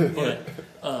was crazy like Manhunt.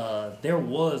 But there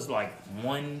was like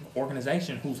one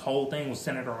organization whose whole thing was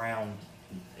centered around.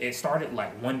 It started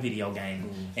like one video game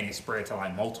and it spread to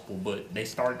like multiple. But they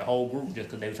started the whole group just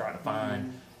because they were trying to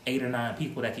find 8 or 9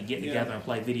 people that could get together and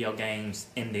play video games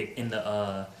in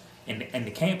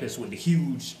the campus with the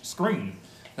huge screen.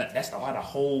 That's how the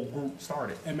whole group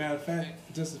started. And matter of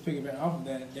fact, just to piggyback off of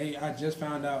that, I just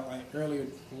found out like earlier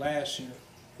last year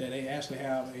that they actually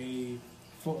have a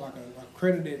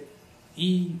accredited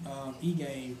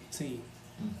e-game team.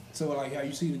 So like how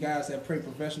you see the guys that play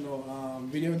professional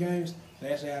video games,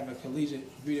 they actually have a collegiate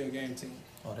video game team.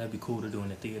 Oh, that'd be cool to do in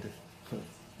the theater.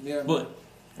 Yeah, But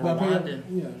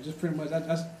just pretty much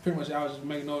that's pretty much I was just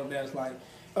making note of that. It's like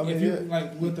I mean, if you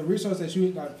like with the resource that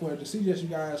you like for the CGS, you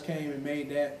guys came and made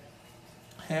that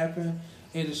happen.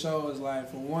 It just shows like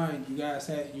for one, you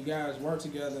guys worked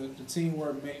together. The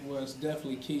teamwork was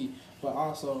definitely key, but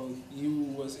also you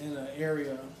was in an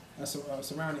area, a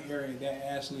surrounding area that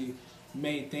actually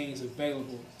made things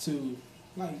available to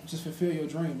like just fulfill your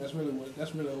dream. That's really what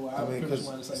I pretty much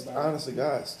want to say about it. Honestly,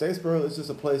 God, Statesboro is just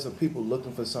a place of people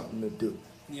looking for something to do.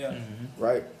 Yeah.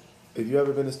 Right? If you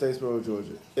ever been to Statesboro,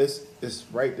 Georgia, it's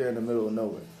right there in the middle of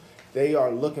nowhere. They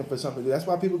are looking for something to do. That's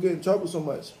why people get in trouble so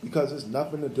much, because there's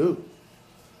nothing to do.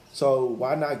 So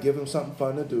why not give them something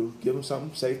fun to do? Give them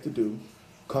something safe to do.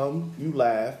 Come, you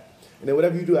laugh, and then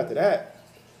whatever you do after that,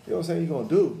 you know what I'm saying, you're going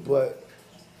to do. But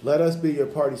let us be your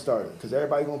party starter, because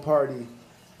everybody going to party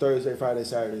Thursday, Friday,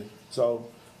 Saturday. So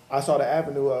I saw the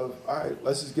avenue of, all right,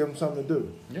 let's just give them something to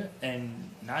do. Yeah, and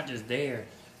not just there,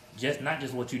 not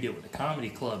just what you did with the comedy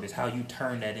club, is how you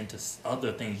turn that into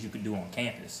other things you could do on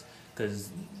campus.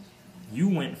 Because you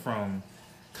went from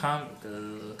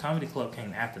the comedy club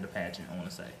came after the pageant, I want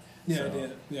to say. Yeah, So- it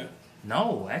did. Yeah.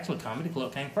 No, actually, comedy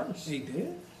club came first. He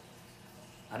did?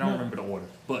 I don't remember the order,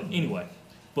 but anyway.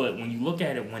 But when you look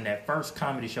at it, when that first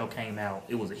comedy show came out,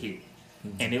 it was a hit,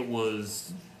 and it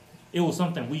was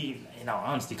something we, in all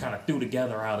honesty, kind of threw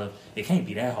together out of it can't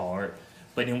be that hard.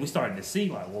 But then we started to see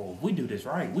like, well, if we do this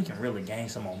right, we can really gain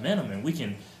some momentum, and we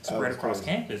can spread across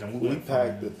crazy. campus. And We went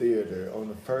packed from, the theater on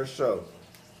the first show.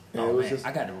 And oh it was man, just,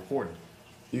 I got the recording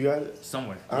you got it?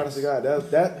 somewhere. Honestly, Yes.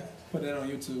 God, that Put that on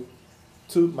YouTube.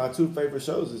 my two favorite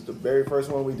shows is the very first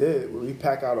one we did, where we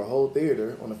pack out a whole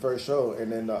theater on the first show,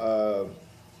 and then I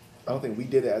don't think we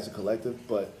did it as a collective,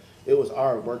 but it was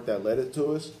our work that led it to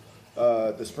us.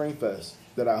 The Spring Fest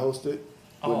that I hosted with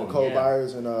Oh, Nicole yeah.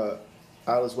 Byers and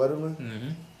Alice Wetterland. Mm-hmm.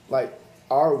 Like,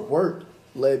 our work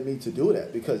led me to do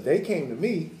that, because they came to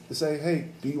me to say, hey,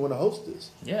 do you want to host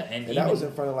this? Yeah, and And that was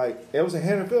in front of it was in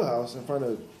Hannah Fieldhouse in front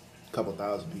of a couple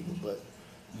thousand people, but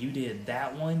you did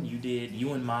that one.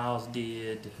 You and Miles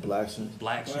did Black Shin.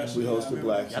 Black Shin. We hosted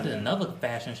Black Y'all did Shin. another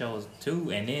fashion shows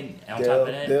too, and then on top of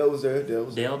that, Dale was there.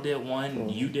 Dale did one.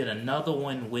 Mhm. You did another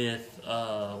one with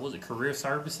was it Career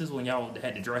Services when y'all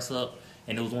had to dress up,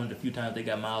 and it was one of the few times they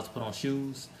got Miles to put on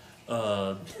shoes.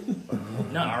 No,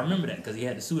 I remember that because he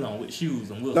had the suit on with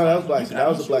shoes, and we was No, that like, was Black "You Shin. got That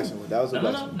was these a Black shoes." Shin one. That was a No,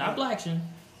 Black no, Shin. not Black Shin.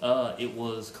 It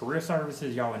was Career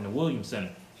Services. Y'all in the Williams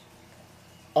Center.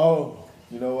 Oh,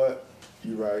 you know what?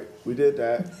 You're right. We did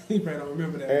that. He probably don't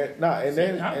remember that.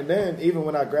 And then even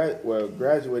when I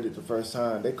graduated the first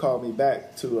time, they called me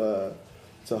back to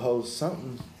host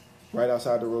something right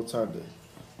outside the rotunda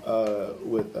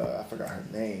with I forgot her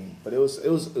name, but it was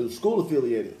school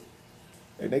affiliated,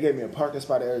 and they gave me a parking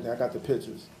spot and everything. I got the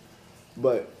pictures,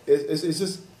 but it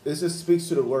just speaks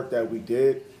to the work that we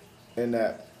did, and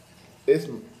that it's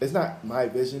not my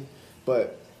vision,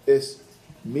 but it's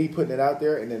me putting it out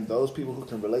there, and then those people who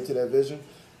can relate to that vision,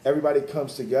 everybody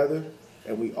comes together,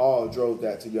 and we all drove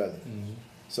that together. Mm-hmm.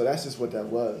 So that's just what that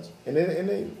was. And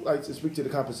then like to speak to the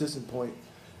composition point,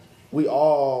 we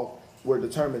all were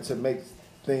determined to make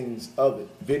things of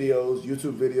it, videos,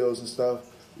 YouTube videos and stuff.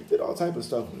 We did all type of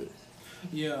stuff with it.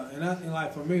 Yeah, and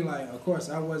like for me, like of course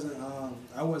I wasn't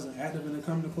active in the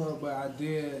comedy club, but I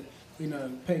did,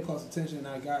 pay close attention.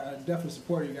 I definitely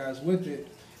supported you guys with it.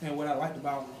 And what I liked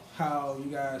about how you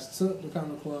guys took the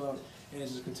comedy club and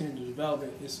just continued to develop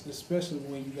it, especially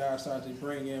when you guys started to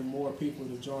bring in more people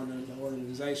to join the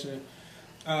organization.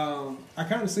 I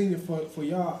kind of seen it for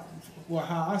y'all. Well,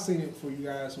 how I seen it for you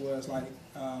guys was like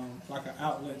an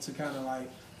outlet to kind of like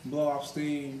blow off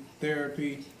steam,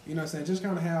 therapy, you know what I'm saying? Just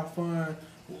kind of have fun,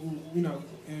 you know,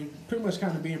 and pretty much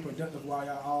kind of being productive while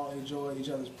y'all all enjoy each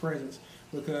other's presence.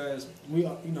 Because we,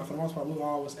 you know, for the most part, we were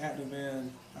always active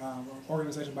in an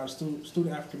organization by the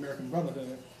Student African American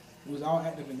Brotherhood. We was all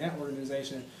active in that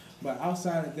organization. But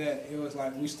outside of that, it was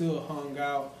like we still hung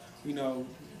out, you know,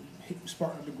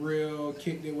 sparked up the grill,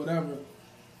 kicked it, whatever.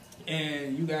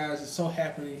 And you guys are so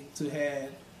happy to have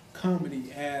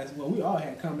comedy as, well, we all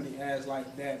had comedy as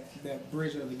like that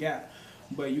bridge of the gap.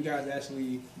 But you guys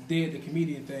actually did the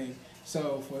comedian thing.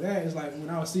 So for that, it's like when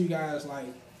I would see you guys like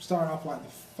start off like the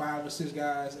 5 or 6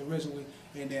 guys originally,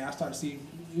 and then I start to see,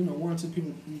 you know, 1 or 2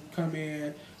 people come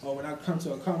in, or when I come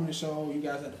to a comedy show, you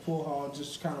guys at the pool hall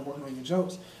just kind of working on your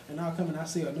jokes, and I'll come and I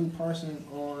see a new person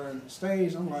on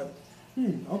stage, I'm like,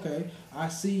 okay, I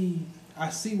see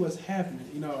what's happening,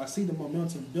 you know, I see the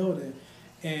momentum building,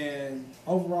 and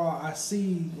overall I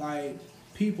see like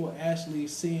people actually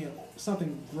seeing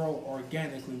something grow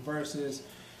organically versus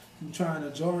trying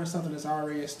to join something that's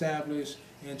already established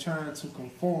and trying to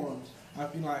conform. I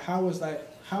feel like how was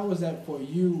that for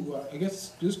you? I guess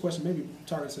this question maybe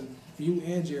targeted to you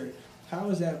and Jerry. How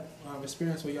was that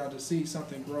experience for y'all to see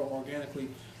something grow organically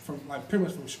from like pretty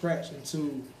much from scratch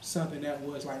into something that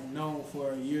was like known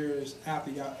for years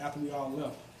after we all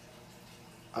left?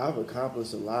 I've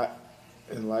accomplished a lot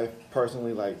in life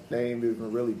personally. Like they ain't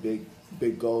even really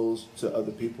big goals to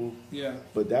other people. Yeah.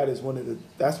 But that's one of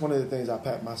the things I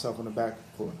pat myself on the back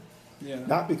for. Yeah.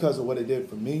 Not because of what it did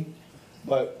for me,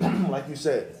 but like you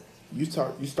said, you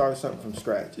start something from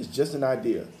scratch. It's just an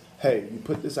idea. Hey, you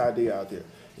put this idea out there.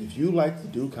 If you like to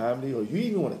do comedy or you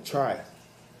even want to try it,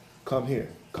 come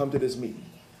here. Come to this meeting.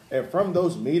 And from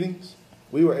those meetings,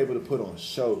 we were able to put on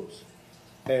shows.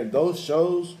 And those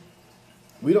shows,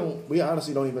 we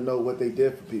honestly don't even know what they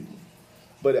did for people.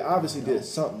 But it obviously did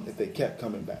something if they kept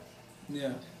coming back.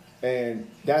 Yeah. And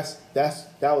that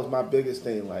was my biggest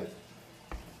thing, like,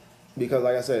 because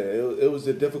like I said, it was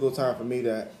a difficult time for me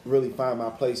to really find my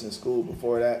place in school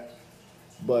before that.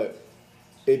 But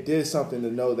it did something to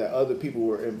know that other people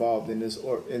were involved in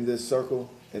this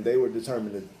circle, and they were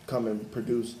determined to come and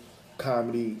produce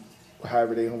comedy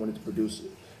however they wanted to produce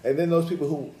it. And then those people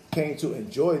who came to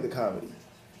enjoy the comedy,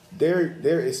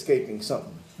 they're escaping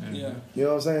something. Yeah. You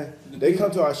know what I'm saying? They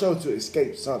come to our show to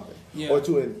escape something, or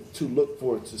to look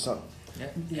forward to something.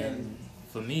 Yeah. And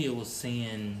for me, it was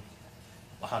seeing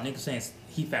how Nick was saying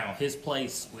he found his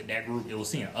place with that group. It was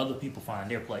seeing other people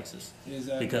find their places.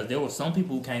 Exactly. Because there were some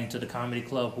people who came to the comedy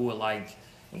club who were like,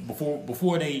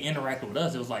 before they interacted with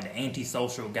us, it was like the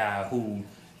antisocial guy who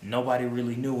nobody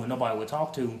really knew and nobody would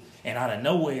talk to. And out of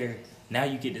nowhere, now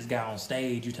you get this guy on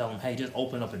stage, you tell him, hey, just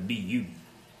open up and be you.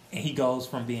 And he goes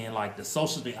from being like the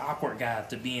socially awkward guy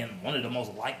to being one of the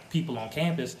most liked people on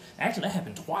campus. Actually, that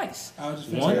happened twice.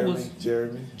 One was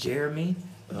Jeremy.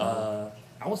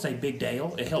 I would say Big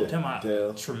Dale. It helped him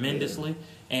out tremendously.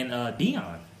 And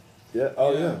Dion. Yeah.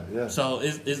 Oh, yeah. So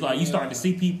it's like you start to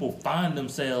see people find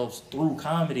themselves through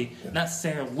comedy. Not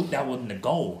necessarily that wasn't the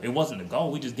goal. It wasn't the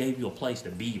goal. We just gave you a place to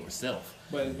be yourself.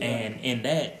 And in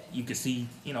that, you can see,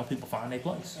 people find their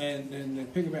place. And to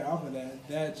piggyback off of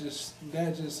that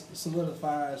just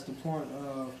solidifies the point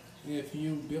of if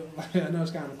you build. I know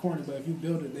it's kind of corny, but if you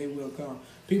build it, they will come.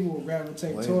 People will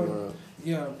gravitate toward.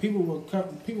 Yeah, people will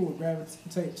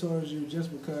gravitate towards you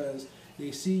just because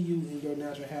they see you in your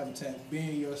natural habitat,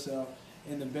 being yourself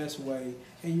in the best way,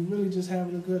 and you really just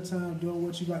having a good time doing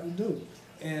what you like to do.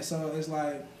 And so it's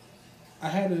like I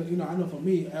had to, I know for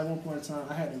me at one point in time,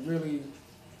 I had to really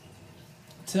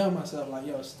tell myself like,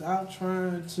 yo, stop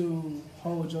trying to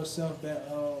hold yourself back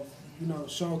of,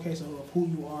 showcasing of who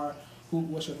you are,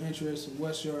 what's your interests,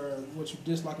 what you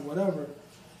dislike or whatever,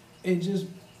 and just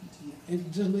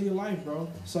live your life, bro.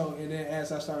 So, and then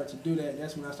as I started to do that,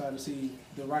 that's when I started to see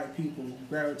the right people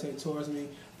gravitate towards me.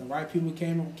 The right people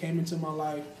came into my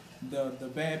life.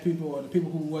 The bad people or the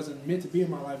people who wasn't meant to be in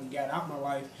my life got out my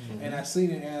life, and I seen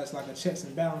it as like a checks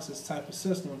and balances type of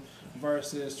system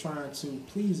versus trying to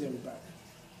please everybody.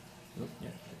 Yeah.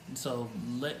 So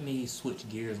let me switch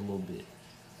gears a little bit.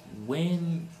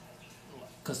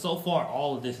 Because so far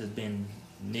all of this has been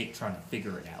Nick trying to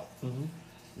figure it out. Mm-hmm.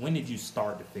 When did you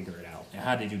start to figure it out, and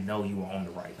how did you know you were on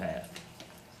the right path?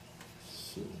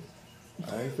 Shit.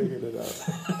 I ain't figured it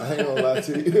out. I ain't gonna lie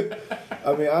to you.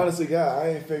 I mean, honestly, God, I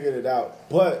ain't figured it out.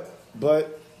 But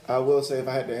I will say, if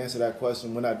I had to answer that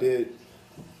question, when I did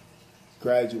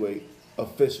graduate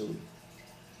officially,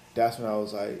 that's when I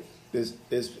was like,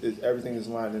 everything is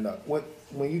lining up.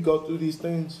 When you go through these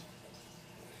things,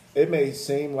 it may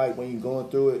seem like when you're going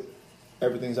through it,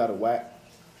 everything's out of whack.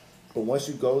 But once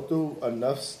you go through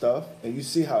enough stuff and you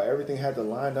see how everything had to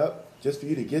line up just for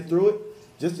you to get through it,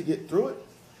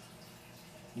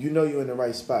 you know you're in the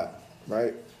right spot,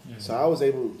 right? Mm-hmm. So I was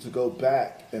able to go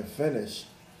back and finish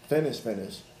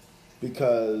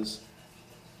because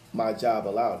my job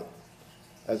allowed it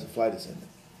as a flight attendant.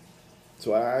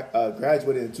 So I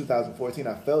graduated in 2014.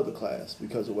 I failed the class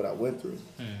because of what I went through.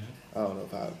 Mm-hmm. I don't know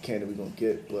how candid we're going to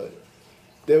get, but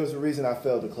there was a reason I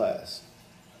failed the class.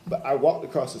 But I walked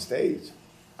across the stage.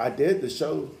 I did the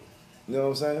show, you know what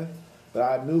I'm saying? But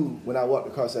I knew when I walked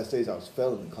across that stage, I was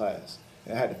failing the class.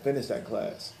 And I had to finish that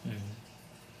class. Mm-hmm.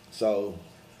 So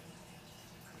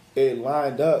it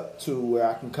lined up to where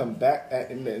I can come back.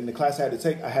 In the class I had to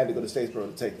take, I had to go to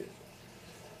Statesboro to take it.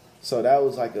 So that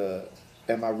was like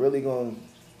am I really going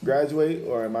to graduate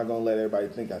or am I going to let everybody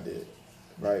think I did,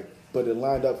 right? But it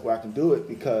lined up where I can do it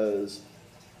because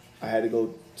I had to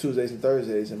go Tuesdays and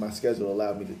Thursdays and my schedule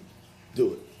allowed me to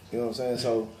do it. You know what I'm saying?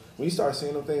 So when you start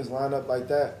seeing them things line up like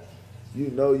that, you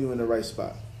know you're in the right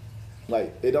spot.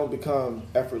 Like, it don't become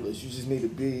effortless. You just need to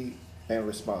be and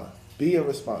respond. Be and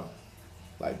respond.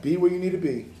 Like, be where you need to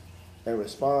be and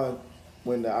respond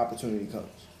when the opportunity comes.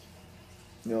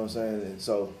 You know what I'm saying? And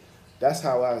so that's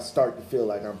how I start to feel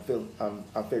like I'm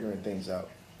figuring things out.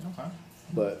 Okay.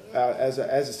 But as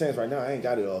it stands right now, I ain't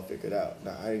got it all figured out.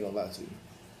 Nah, I ain't gonna lie to you.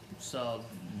 So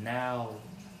now,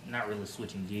 not really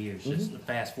switching gears, Mm-hmm. just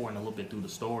fast forwarding a little bit through the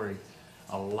story.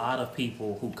 A lot of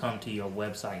people who come to your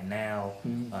website now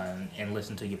Mm-hmm. And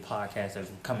listen to your podcast as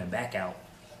coming back out,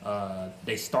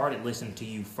 they started listening to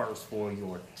you first for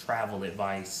your travel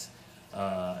advice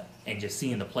and just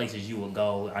seeing the places you would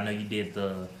go. I know you did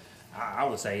I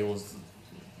would say it was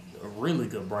a really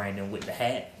good branding with the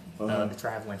hat, the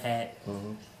traveling hat.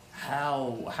 Uh-huh.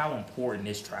 How important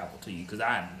is travel to you? Because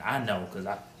I know because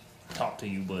I talk to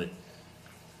you, but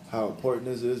how important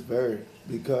is it? It's very,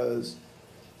 because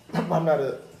I'm not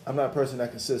a person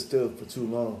that can sit still for too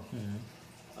long. Mm-hmm.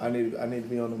 I need to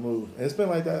be on the move. And it's been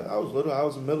like that. I was little. I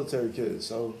was a military kid,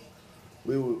 so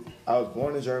I was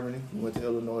born in Germany. We went to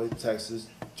Illinois, Texas,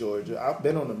 Georgia. I've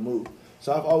been on the move,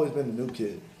 so I've always been the new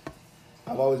kid.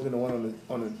 I've always been the one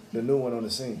the new one on the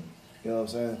scene. You know what I'm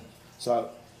saying? So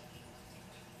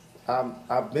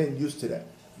I've been used to that.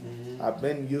 Mm-hmm. I've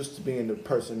been used to being the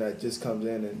person that just comes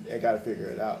in and got to figure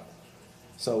it out.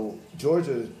 So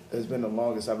Georgia has been the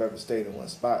longest I've ever stayed in one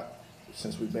spot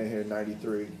since we've been here in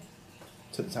 '93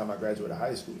 to the time I graduated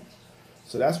high school.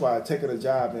 So that's why taking a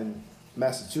job in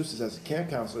Massachusetts as a camp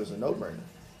counselor is a no-brainer.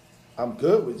 I'm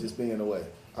good with just being away.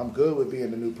 I'm good with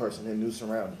being a new person in new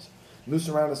surroundings. New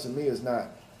surroundings to me is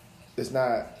not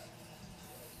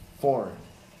foreign.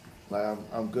 Like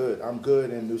I'm good. I'm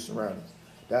good in new surroundings.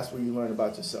 That's where you learn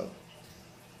about yourself.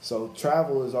 So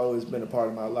travel has always been a part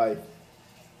of my life.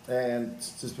 And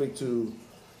to speak to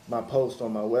my post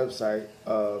on my website,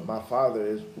 my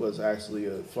father was actually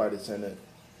a flight attendant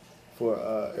for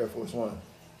Air Force One,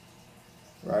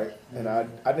 right? Mm-hmm. And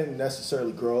I didn't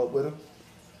necessarily grow up with him,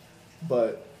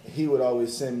 but he would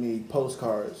always send me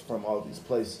postcards from all these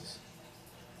places.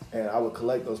 And I would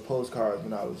collect those postcards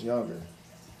when I was younger.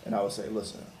 And I would say,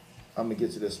 listen, I'm going to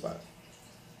get to this spot.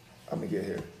 I'm going to get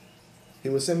here. He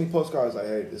would send me postcards like,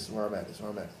 hey, this is where I'm at, this is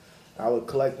where I'm at. I would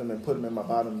collect them and put them in my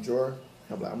bottom drawer.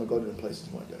 I'm like, I'm going to go to them places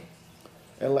one day.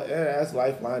 And as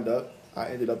life lined up, I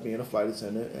ended up being a flight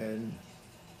attendant. And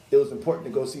it was important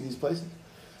to go see these places.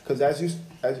 Because I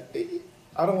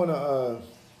don't want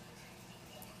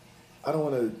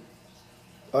to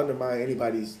undermine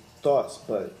anybody's thoughts,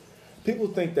 but people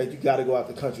think that you got to go out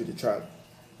the country to travel.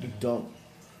 You don't.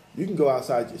 You can go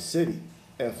outside your city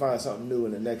and find something new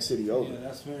in the next city over. Yeah,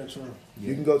 that's very true.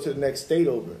 You can go to the next state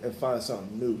over and find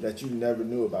something new that you never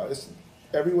knew about.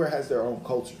 Everywhere has their own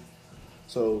culture.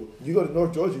 So you go to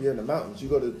North Georgia, you're in the mountains. You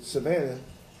go to Savannah,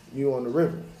 you're on the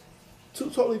river.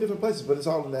 Two totally different places, but it's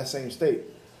all in that same state.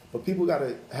 But people got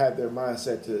to have their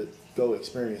mindset to go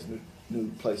experience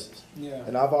new places. Yeah.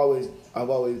 And I've always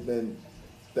been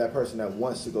that person that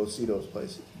wants to go see those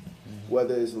places,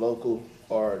 whether it's local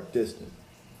or distant.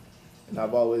 And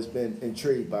I've always been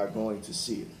intrigued by going to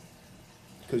see it,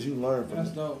 because you learn from it.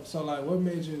 That's dope. So, like, what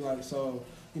made you, like, so,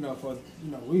 we know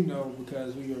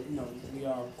because we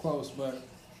are close, but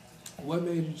what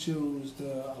made you choose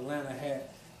the Atlanta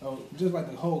hat? Or just like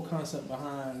the whole concept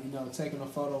behind, taking a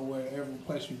photo where every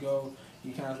place you go,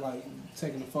 you kind of like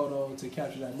taking a photo to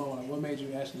capture that moment. Like, what made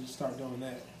you actually start doing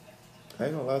that? I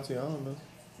ain't gonna lie to you, I don't know.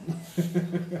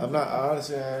 I'm not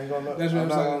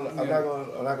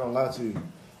gonna lie to you.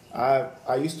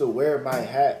 I used to wear my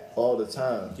hat all the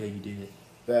time. Yeah, you did.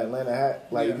 The Atlanta hat.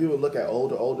 Like, if you would look at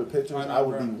older pictures, I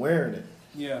would be wearing it.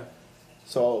 Yeah.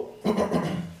 So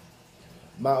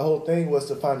my whole thing was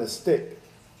to find a stick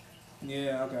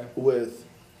Yeah, okay. with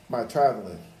my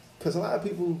traveling. Because a lot of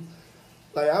people,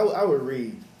 like, I would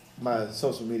read my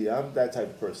social media. I'm that type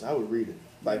of person. I would read it.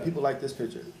 Like, people like this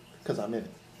picture because I'm in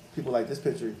it. People like this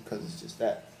picture because it's just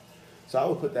that. So I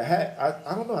would put the hat.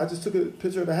 I don't know. I just took a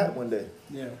picture of the hat one day.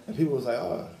 Yeah. And people was like,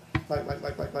 oh, like. So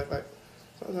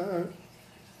I was like, all right.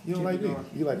 You don't Keep like it me. going.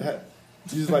 You like the hat.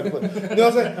 You just like, put, you know what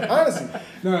I'm saying? Honestly.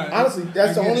 No, Honestly,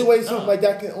 that's the I get only it. way something like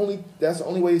that can that's the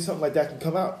only way something like that can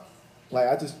come out. Like,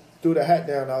 I just threw the hat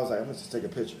down and I was like, I'm gonna just take a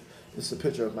picture. This is a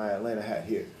picture of my Atlanta hat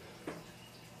here.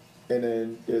 And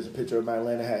then there's a picture of my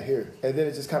Atlanta hat here. And then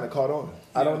it just kind of caught on.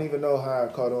 I don't even know how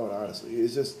it caught on, honestly.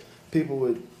 It's just people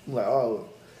would like, oh,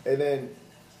 and then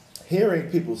hearing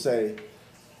people say,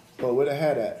 well, where the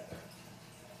hat at?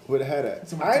 Where the hat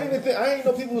at? I didn't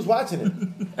know people was watching it.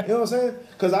 You know what I'm saying?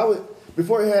 Because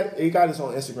before it got its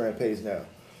own Instagram page now.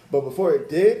 But before it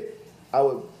did, I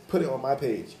would put it on my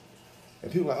page.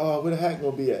 And people were like, oh, where the hat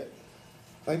gonna be at?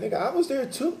 Like, nigga, I was there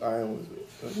too.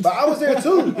 But I was there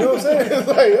too. You know what I'm saying? It's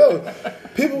like,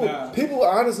 yo, people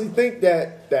honestly think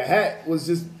that the hat was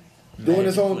just doing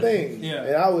its own thing. Yeah.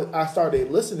 And I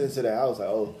started listening to that. I was like,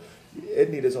 oh, it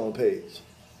need its own page.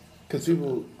 Because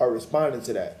people are responding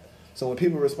to that. So when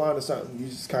people respond to something, you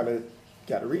just kind of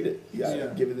got to read it. You got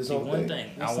to give it its own one thing.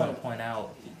 I want to point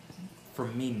out,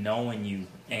 from me knowing you,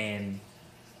 and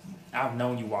I've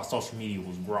known you while social media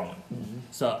was growing. Mm-hmm.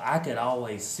 So I could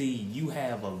always see you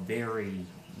have a very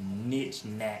niche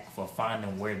knack for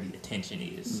finding where the attention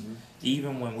is. Mm-hmm.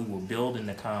 Even when we were building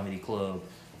the comedy club,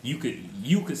 you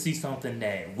could see something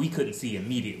that we couldn't see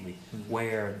immediately. Mm-hmm.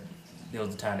 Where there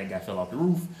was a time that guy fell off the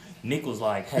roof. Nick was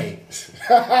like, "Hey,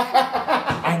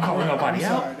 I ain't calling nobody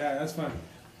out." Sorry, that's funny.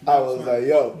 I was like,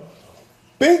 yo,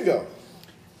 bingo.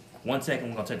 1 second,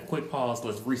 we're gonna take a quick pause.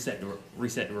 Let's reset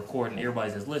the recording.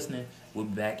 Everybody that's listening, we'll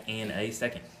be back in a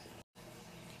second.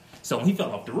 So when he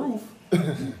fell off the roof,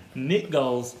 Nick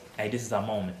goes, "Hey, this is our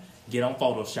moment. Get on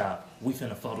Photoshop. We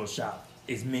finna Photoshop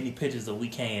as many pictures as we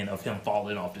can of him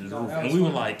falling off his roof." And we were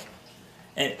like,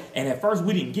 and at first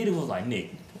we didn't get it. It was like,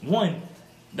 Nick,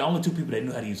 the only two people that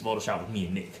knew how to use Photoshop was me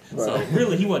and Nick. Right. So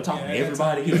really, he wasn't talking to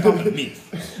everybody. He was talking to me.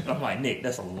 And I'm like, Nick,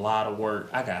 that's a lot of work.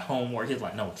 I got homework. He's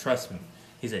like, no, trust me.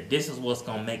 He said, this is what's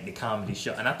going to make the comedy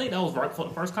show. And I think that was right before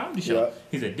the first comedy show. Yeah.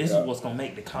 He said, this is what's going to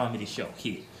make the comedy show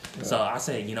hit. Yeah. So I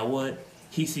said, you know what?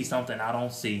 He sees something I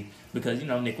don't see because,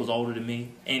 Nick was older than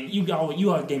me. And you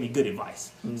always gave me good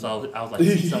advice. Mm-hmm. So I was like,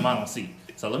 he sees something I don't see.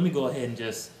 So let me go ahead and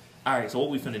all right, so what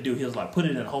we finna do, he was like, put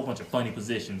it in a whole bunch of funny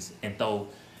positions and throw,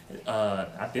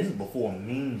 this is before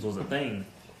memes was a thing.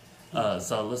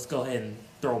 So let's go ahead and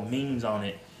throw memes on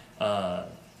it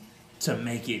to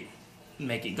make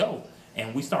it go.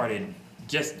 And we started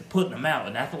just putting them out.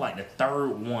 And after like the third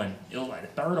one, it was like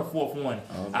the third or fourth one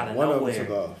out of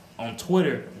nowhere on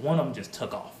Twitter, one of them just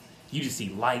took off. You just see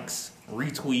likes,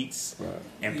 retweets, right.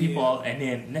 And people. And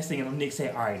then next thing you know, Nick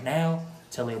said, all right, now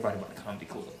tell everybody about the comedy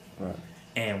club. Right.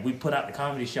 And we put out the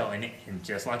comedy show, and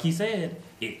just like he said,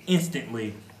 it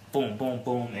instantly, boom, boom,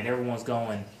 boom, and everyone's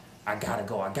going, I gotta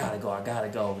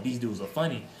go. These dudes are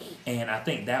funny. And I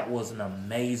think that was an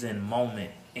amazing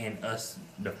moment in us,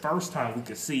 the first time we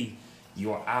could see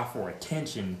your eye for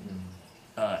attention.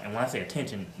 And when I say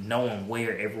attention, knowing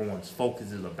where everyone's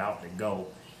focus is about to go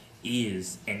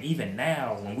is. And even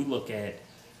now, when we look at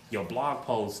your blog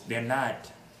posts, they're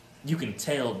not, you can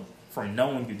tell from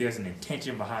knowing you, there's an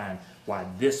intention behind why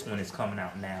this one is coming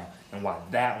out now and why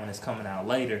that one is coming out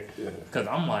later. Because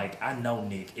I'm like, I know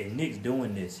Nick. If Nick's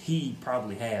doing this, he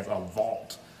probably has a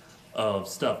vault of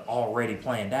stuff already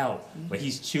planned out, but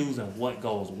he's choosing what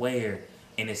goes where,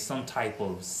 and it's some type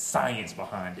of science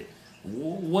behind it.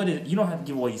 What is? You don't have to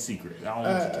give away your secret. I don't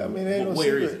want you to. I mean, ain't no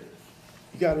where secret. Is it?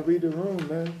 You got to read the room,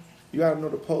 man. You got to know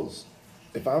the post.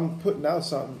 If I'm putting out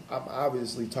something, I'm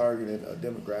obviously targeting a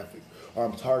demographic, or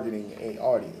I'm targeting an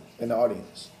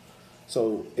audience.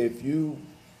 So if you,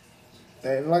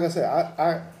 and like I said,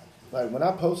 I like when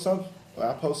I post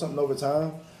something over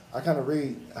time, I kind of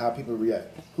read how people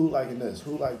react. Who liking this?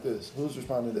 Who like this? Who's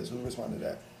responding to this? Who responding to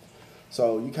that?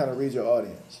 So you kind of read your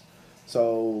audience.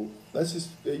 So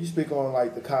you speak on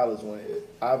like the college one.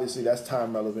 Obviously that's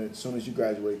time relevant. As soon as you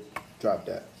graduate, drop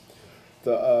that.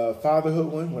 The fatherhood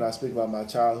one, when I speak about my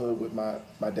childhood with my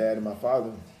dad and my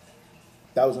father,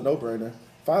 that was a no-brainer.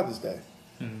 Father's Day.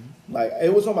 Mm-hmm. Like,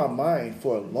 it was on my mind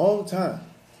for a long time,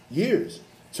 years,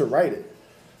 to write it.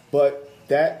 But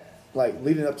that, like,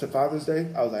 leading up to Father's Day,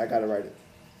 I was like, I gotta write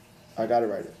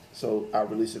it. So I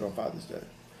released it on Father's Day.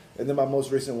 And then my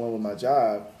most recent one with my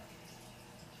job,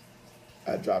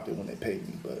 I dropped it when they paid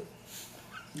me, but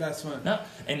That's fun. No,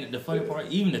 and the funny part,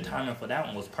 even the timing for that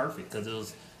one was perfect because it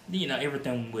was,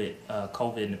 everything with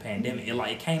COVID and the pandemic.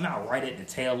 It came out right at the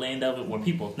tail end of it, where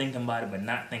people were thinking about it but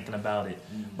not thinking about it.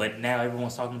 But now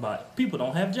everyone's talking about people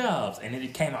don't have jobs, and then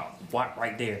it came out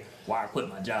right there. Why I quit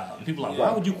my job? And people are like,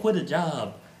 why would you quit a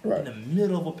job in the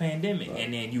middle of a pandemic?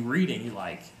 And then you read it, and you're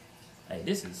like, hey,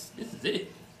 this is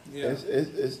it. Yeah.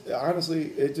 It's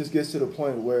honestly, it just gets to the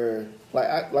point where,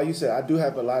 like you said, I do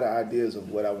have a lot of ideas of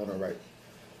what I want to write,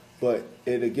 but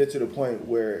it'll get to the point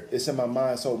where it's in my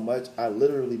mind so much, I'll be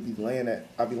laying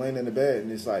in the bed,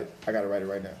 and it's like, I gotta write it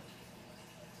right now.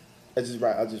 I'll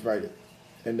just write it,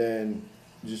 and then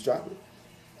just drop it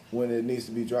when it needs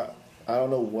to be dropped. I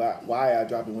don't know why I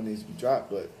drop it when it needs to be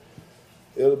dropped, but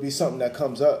it'll be something that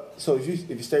comes up. So if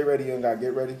you stay ready, you ain't gotta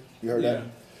get ready. You heard that?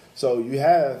 So you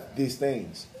have these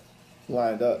things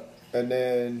lined up, and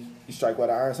then you strike while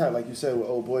the iron's hot, like you said with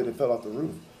old boy that fell off the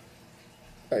roof.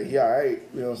 Like, he all right,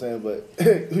 you know what I'm saying?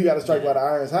 But we got to strike while the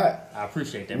iron's hot. I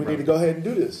appreciate that. We need to go ahead and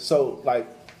do this. So, like,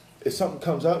 if something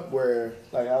comes up where,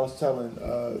 like I was telling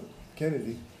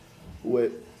Kennedy,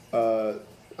 I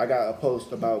got a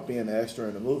post about being an extra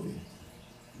in a movie.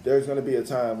 There's going to be a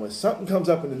time when something comes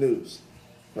up in the news,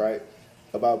 right,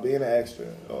 about being an extra,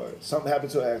 or something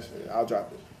happened to an extra, I'll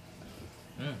drop it.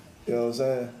 You know what I'm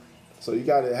saying? So you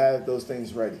got to have those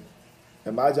things ready.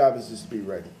 And my job is just to be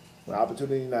ready. When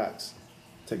opportunity knocks,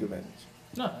 take advantage.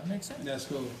 No, that makes sense. That's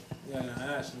cool. Yeah,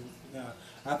 actually,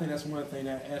 I think that's one thing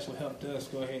that actually helped us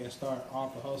go ahead and start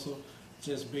off the hustle.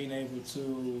 Just being able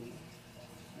to,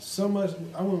 so much,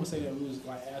 I wouldn't say that we was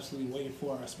like absolutely waiting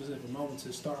for a specific moment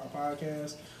to start a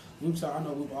podcast. I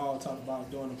know we've all talked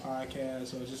about doing a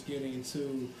podcast or just getting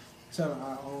into telling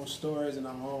our own stories in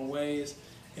our own ways,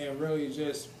 and really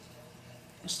just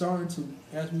as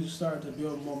we started to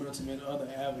build momentum in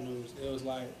other avenues, it was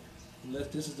like,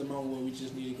 this is the moment where we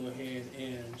just need to go ahead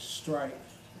and strike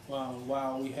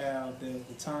while we have the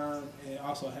time and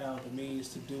also have the means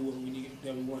to do what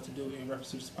we want to do in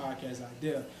reference to this podcast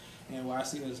idea. And what I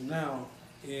see us now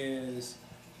is,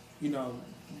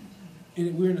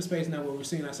 we're in a space now where we're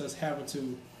seeing ourselves having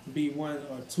to be 1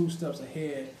 or 2 steps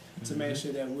ahead to make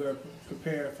sure that we're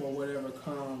prepared for whatever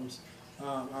comes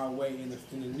our way in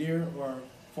the near or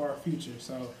far future.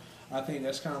 So I think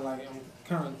that's kind of like, I'm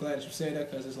kind of glad you said that,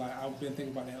 because it's like I've been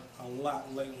thinking about that a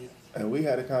lot lately. And we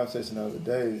had a conversation the other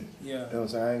day. Yeah. You know what I'm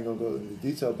saying? I ain't going to go into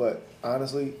detail, but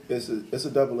honestly, it's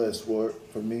a double-edged sword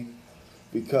for me,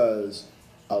 because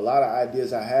a lot of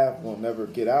ideas I have won't never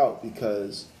get out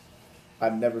because I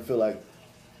never feel like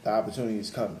the opportunity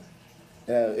is coming.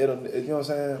 And you know what I'm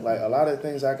saying? Like, a lot of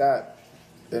things I got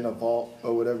in a vault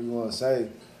or whatever you want to say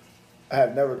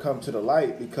have never come to the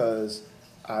light because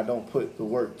I don't put the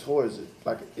work towards it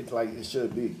like it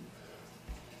should be.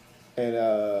 And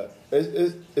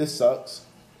it sucks,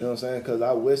 you know what I'm saying? Because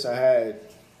I wish I had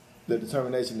the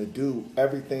determination to do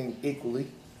everything equally.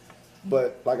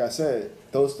 But like I said,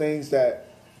 those things that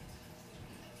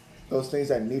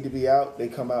need to be out, they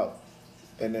come out.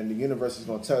 And then the universe is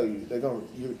going to tell you,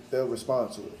 they'll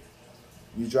respond to it.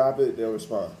 You drop it, they'll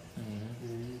respond.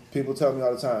 Mm-hmm. People tell me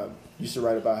all the time, you should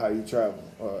write about how you travel,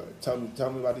 or tell me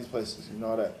about these places,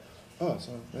 all that. Oh,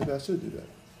 so maybe I should do that.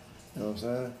 You know what I'm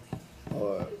saying?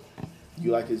 Or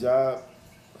you like your job,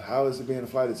 how is it being a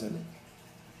flight attendant?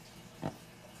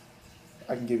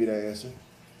 I can give you that answer,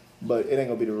 but it ain't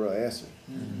gonna be the real answer.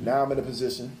 Mm-hmm. Now I'm in a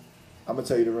position, I'm gonna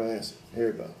tell you the real answer. Here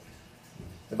it goes.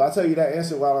 If I tell you that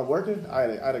answer while I'm working,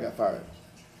 I'd have got fired.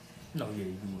 No, yeah,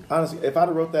 you would. Honestly, if I'd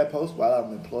have wrote that post while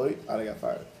I'm employed, I'd have got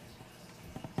fired.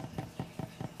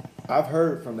 I've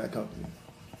heard from that company.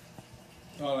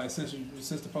 Oh, like since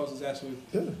the post is actually...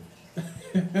 Yeah.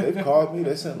 They've called me.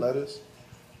 They sent letters.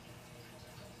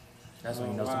 That's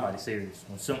when you know somebody's serious.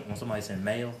 When somebody send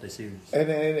mail, they're serious. And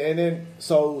then,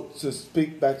 so to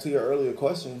speak back to your earlier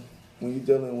question, when you're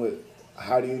dealing with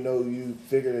how do you know you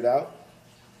figured it out?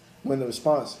 When the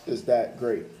response is that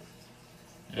great,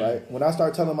 right? When I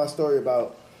start telling my story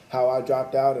about how I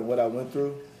dropped out and what I went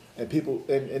through, and people,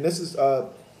 and this is a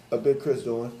big Chris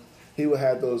doing, he would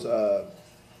have those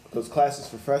classes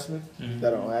for freshmen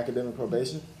that are on academic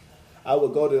probation. I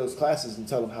would go to those classes and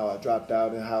tell them how I dropped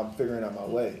out and how I'm figuring out my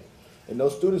way. And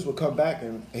those students would come back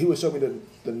and he would show me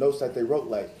the notes that they wrote.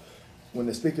 Like, when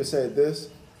the speaker said this,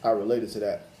 I related to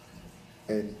that.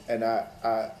 And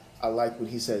I liked when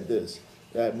he said this.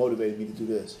 That motivated me to do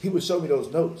this. He would show me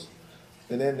those notes.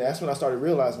 And then that's when I started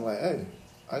realizing, like, hey,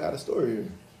 I got a story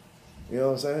here. You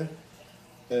know what I'm saying?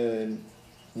 And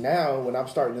now when I'm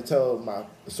starting to tell my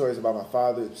stories about my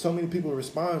father, so many people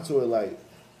respond to it like,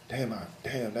 damn,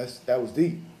 that was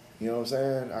deep. You know what I'm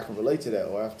saying? I can relate to that.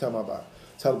 Or I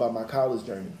tell about my college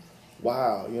journey.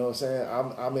 wow, you know what I'm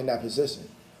saying? I'm in that position.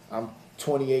 I'm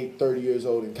 28, 30 years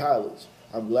old in college.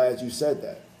 I'm glad you said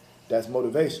that. That's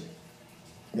motivation.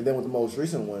 And then with the most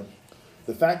recent one,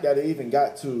 the fact that it even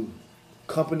got to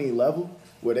company level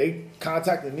where they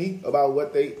contacted me about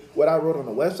what I wrote on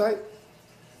the website,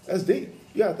 that's deep.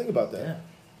 You gotta think about that. Yeah.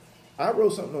 I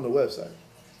wrote something on the website.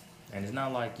 And it's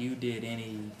not like you did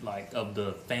any like of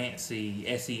the fancy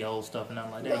SEO stuff and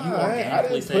nothing like that. Nah, You I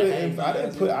organically didn't put it said,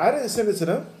 in, hey, I didn't send it to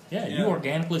them. yeah, Yeah. you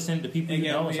organically sent it to people you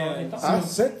Yeah, know. yeah. And so I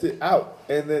sent it out,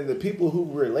 and then the people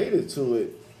who related to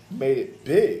it made it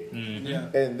big. mm-hmm. Yeah.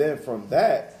 And then from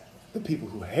that, the people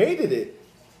who hated it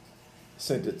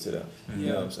sent it to them. You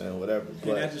know what I'm saying? Whatever. And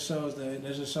But that just shows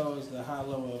the high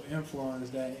level of influence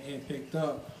that it picked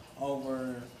up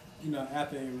over,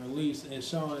 after it released. It's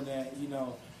showing that,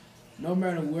 no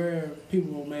matter where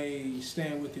people may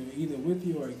stand with you, either with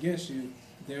you or against you,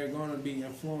 they're going to be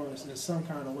influenced in some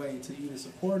kind of way to either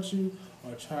support you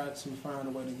or try to find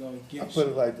a way to go I against put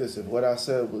you. it like this: if what I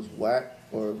said was whack,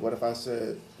 or what if I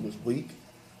said was weak,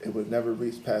 it would never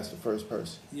reach past the first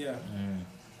person. Yeah.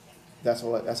 That's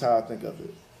how I think of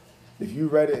it. If you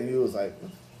read it and you was like,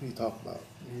 "What are you talking about?"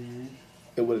 Mm-hmm.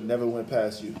 It would have never went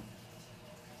past you.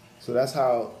 So that's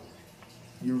how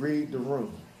you read the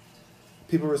room.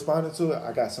 People responding to it,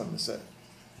 I got something to say.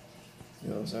 You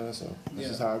know what I'm saying? So this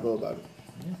is how I go about it.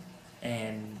 Yeah.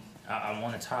 And I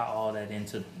want to tie all that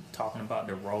into talking about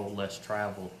the road less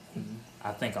traveled. Mm-hmm.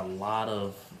 I think a lot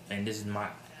of, and this is my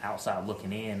outside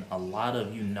looking in, a lot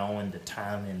of you knowing the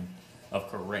timing of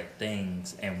correct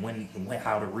things and when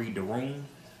how to read the room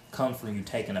comes from you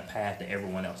taking a path that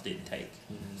everyone else didn't take.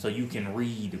 Mm-hmm. So you can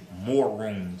read more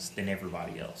rooms than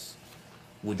everybody else.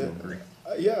 Would you agree?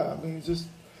 Yeah, I mean,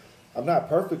 I'm not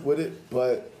perfect with it,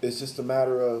 but it's just a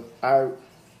matter of I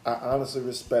honestly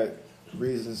respect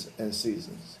reasons and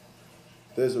seasons.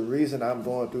 There's a reason I'm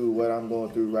going through what I'm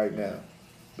going through right now,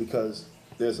 because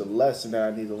there's a lesson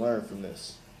that I need to learn from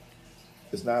this.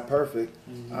 It's not perfect.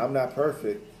 Mm-hmm. I'm not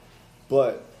perfect,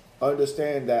 but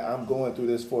understand that I'm going through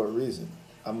this for a reason.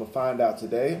 I'm gonna find out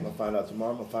today. I'm gonna find out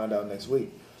tomorrow. I'm gonna find out next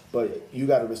week. But you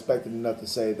got to respect it enough to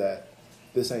say that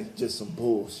this ain't just some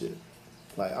bullshit.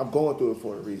 Like, I'm going through it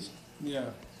for a reason. Yeah.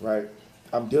 Right?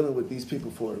 I'm dealing with these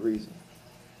people for a reason.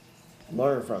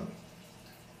 Learn from it.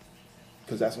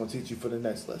 Because that's going to teach you for the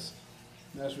next lesson.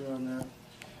 That's real now.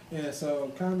 Yeah,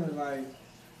 so kind of like,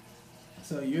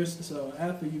 so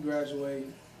after you graduate,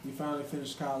 you finally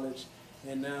finish college,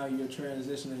 and now you're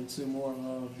transitioning to more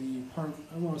of the I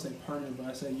don't want to say permanent, but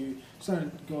I say you're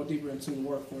starting to go deeper into the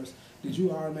workforce. Did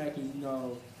you automatically,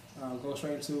 go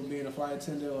straight into being a flight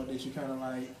attendant, or did you kind of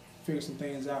like figure some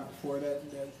things out before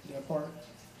that part?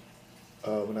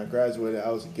 When I graduated, I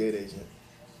was a gate agent,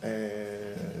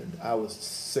 and I was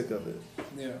sick of it.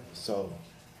 Yeah. So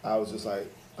I was just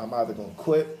like, I'm either going to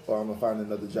quit or I'm going to find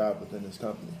another job within this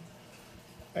company.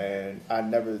 And I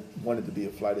never wanted to be a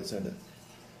flight attendant.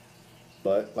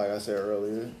 But like I said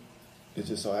earlier, it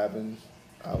just so happened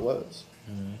I was.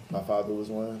 Mm-hmm. My father was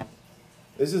one.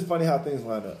 It's just funny how things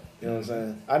line up. You know what I'm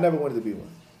saying? I never wanted to be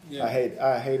one. Yeah.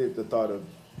 I hated the thought of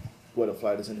what a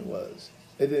flight attendant was.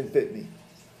 It didn't fit me.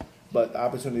 But the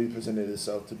opportunity presented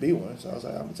itself to be one, so I was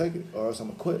like, I'm gonna take it, or else I'm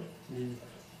gonna quit. Mm-hmm.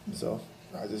 And so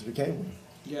I just became one.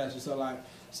 Gotcha.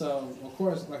 So of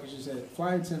course, like you said,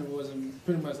 flight attendant was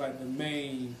pretty much like the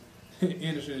main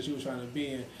industry that you were trying to be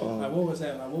in. Like, what was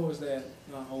that?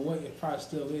 Or what it probably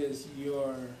still is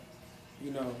your,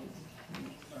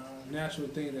 natural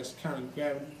thing that's kind of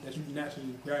that you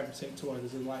naturally gravitate towards?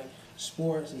 Is it like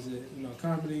sports? Is it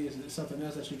comedy? Is it something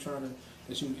else that you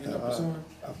end up pursuing?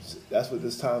 That's what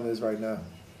this time is right now.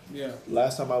 Yeah.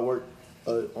 Last time I worked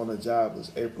on a job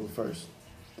was April 1st.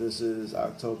 This is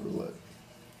October what?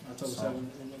 October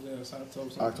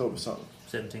 7th. October something.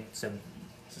 17?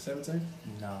 17?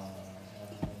 No,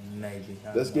 maybe.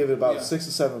 Let's give it about Yeah. 6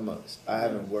 or 7 months. I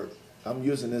haven't worked. I'm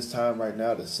using this time right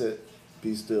now to sit,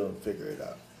 be still, and figure it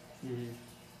out.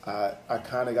 Mm-hmm. I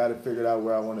kind of got it figured out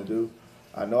where I want to do.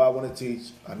 I know I want to teach.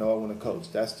 I know I want to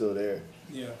coach. That's still there.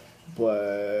 Yeah.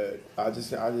 But I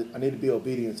need to be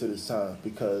obedient to this time,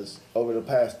 because over the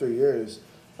past 3 years,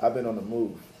 I've been on the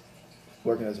move.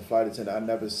 Working as a flight attendant, I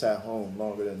never sat home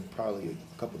longer than probably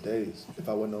a couple of days. If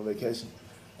I wasn't on vacation,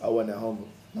 I wasn't at home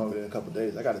longer than a couple of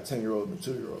days. I got a 10-year-old and a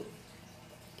 2-year-old.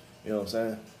 You know what I'm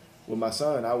saying? With my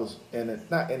son, I was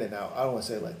not in and out. I don't want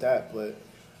to say it like that, but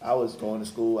I was going to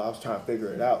school. I was trying to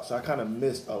figure it out. So I kind of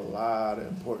missed a lot of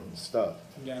important stuff.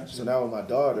 Gotcha. So now with my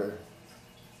daughter,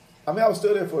 I mean, I was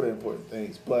still there for the important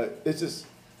things, but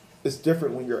it's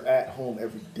different when you're at home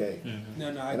every day. Mm-hmm.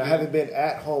 No, I haven't been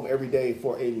at home every day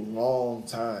for a long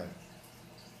time.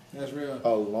 That's real.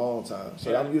 A long time.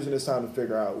 So I'm using this time to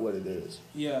figure out what it is.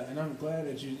 Yeah, and I'm glad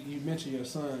that you mentioned your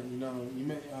son. You know,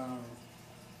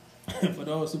 for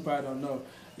those who probably don't know,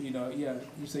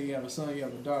 you say you have a son, you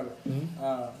have a daughter.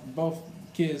 Mm-hmm. Both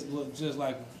kids look just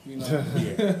like them, you know.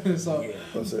 Yeah. So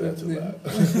Don't say that too loud.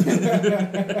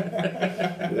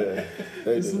 Yeah,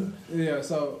 they do. Yeah,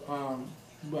 so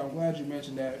but I'm glad you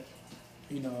mentioned that.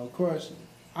 You know, of course,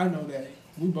 I know that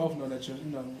we both know that you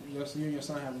and your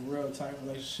son have a real tight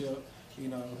relationship. You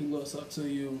know, he looks up to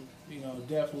you. You know,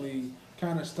 definitely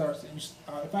kind of starts.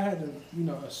 If I had to,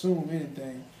 assume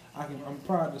anything, I'm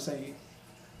proud to say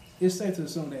it's safe to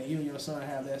assume that you and your son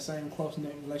have that same close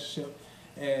knit relationship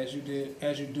as you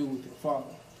do with your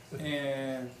father.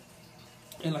 And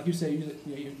like you said,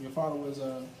 your father was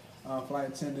a flight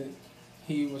attendant.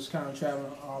 He was kind of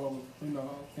traveling all over, in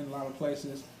a lot of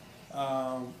places.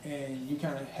 And you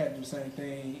kind of had to do the same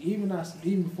thing. Even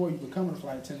before you becoming a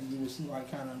flight attendant, you was like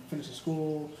kind of finishing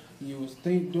school. You was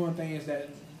doing things that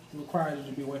required you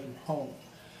to be away from home.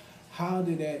 How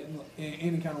did that, in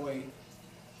any kind of way,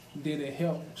 did it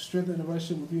help strengthen the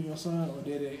relationship with you and your son, or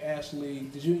did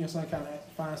you and your son kind of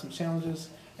find some challenges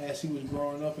as he was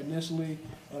growing up initially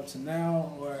up to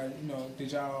now, or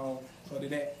did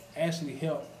that actually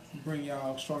help bring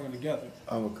y'all stronger together?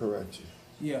 I'm gonna correct you.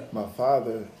 Yeah. My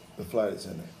father, the flight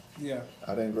attendant. Yeah.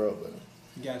 I didn't grow up with him.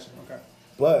 Gotcha. Okay.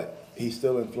 But he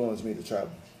still influenced me to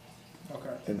travel.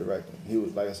 Okay. Indirectly. He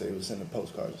was, like I said, he was sending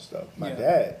postcards and stuff. My Yeah.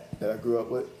 dad, that I grew up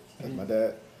with, like my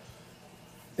dad,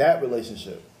 that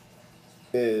relationship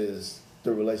is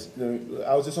the relationship.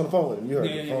 I was just on the phone with him. You heard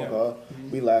the phone call.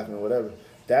 Mm-hmm. We laughing or whatever.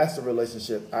 That's the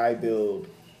relationship I build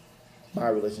my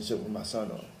relationship with my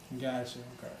son on. Gotcha.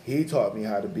 Okay. He taught me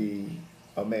how to be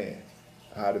a man,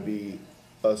 how to be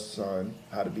a son,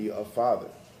 how to be a father.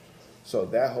 So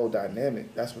that whole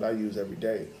dynamic, that's what I use every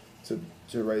day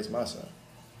to raise my son.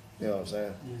 You know what I'm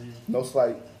saying? Mm-hmm. No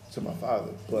slight to my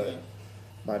father, but Yeah.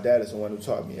 my dad is the one who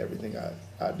taught me everything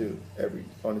I do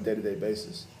on a day-to-day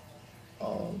basis.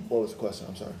 What was the question?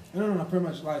 I'm sorry. No, pretty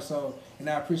much like so, and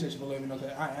I appreciate you for letting me know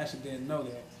that I actually didn't know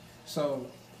that. So,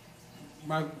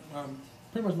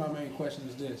 pretty much my main question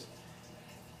is this: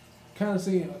 kind of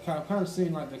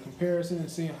seeing like the comparison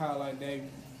and seeing how like they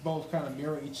both kind of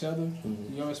mirror each other.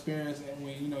 Mm-hmm. Your experience and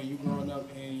when you growing up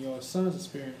and your son's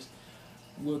experience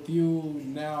with you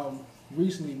now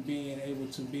recently being able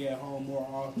to be at home more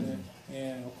often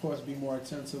and of course be more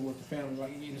attentive with the family.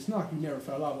 Like it's not like you never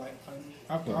fell off. Like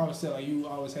I always said, like you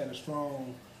always had a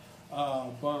strong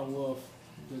bond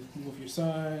with your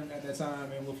son at that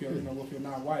time and with your with your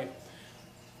now wife.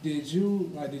 Did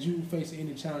you face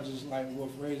any challenges like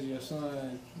with raising your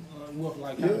son, with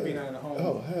like kind of being out of the home?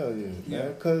 Oh hell yeah,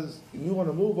 man! Because you want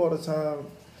to move all the time.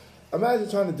 Imagine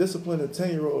trying to discipline a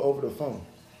 10-year-old over the phone.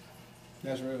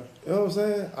 That's real. You know what I'm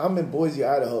saying? I'm in Boise,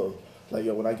 Idaho. Like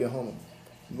yo, when I get home,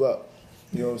 you up?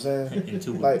 You know what I'm saying? In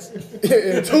 2 weeks. Like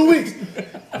in 2 weeks,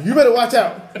 you better watch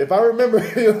out. If I remember,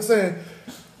 you know what I'm saying?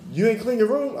 You ain't clean your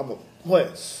room. I'm a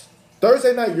what?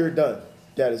 Thursday night, you're done.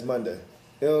 That is Monday.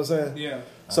 You know what I'm saying? Yeah.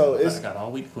 So I got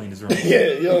all week to clean his room.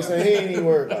 Yeah, you know what I'm saying? He ain't even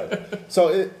worried about it.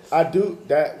 So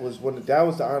that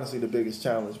was honestly the biggest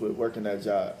challenge with working that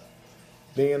job.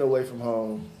 Being away from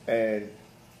home and,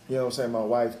 you know what I'm saying, my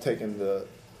wife taking the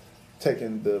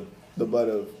butt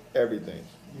of everything.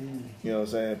 You know what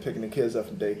I'm saying? Picking the kids up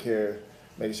from daycare,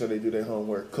 making sure they do their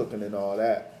homework, cooking and all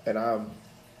that. And I'm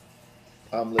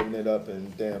living it up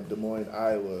in damn Des Moines,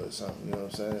 Iowa or something, you know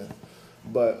what I'm saying?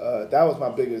 But that was my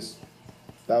biggest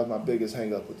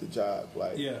hang up with the job.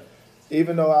 Like,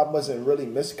 even though I wasn't really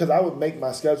missing, because I would make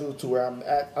my schedule to where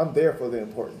I'm there for the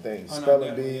important things,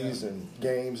 spelling bees and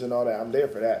games and all that. I'm there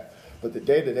for that. But the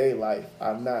day-to-day life,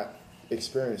 I'm not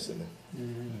experiencing it.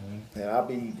 Mm-hmm. And I'll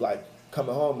be like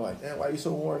coming home like, damn, why you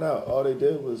so worn out? All they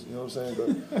did was, you know what I'm saying?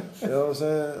 You know what I'm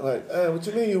saying? Like, hey, what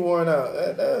you mean you worn out?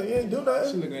 Damn, you ain't do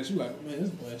nothing. She looking at you like, man, this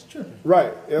boy's tripping.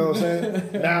 Right. You know what I'm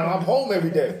saying? Now I'm home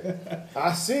every day.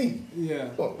 I see. Yeah.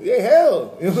 Well, yeah,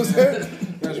 hell. You know what I'm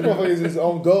saying? This motherfuckers is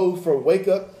on go from wake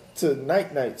up to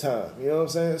night time. You know what I'm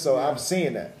saying? So I'm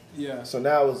seeing that. Yeah. So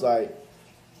now it's like,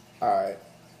 all right.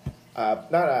 I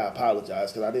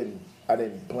apologize because I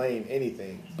didn't blame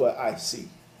anything, but I see.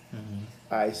 Mm-hmm.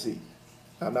 I see.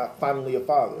 I'm not finally a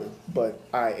father, but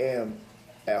I am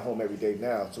at home every day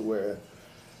now to where,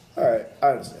 all right, I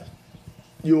understand.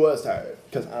 You was tired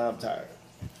because I'm tired.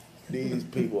 These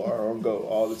people are on go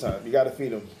all the time. You got to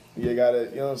feed them. You got to,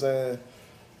 you know what I'm saying?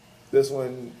 This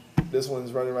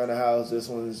one's running around the house. This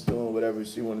one's doing whatever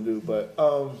she want to do. But,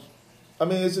 I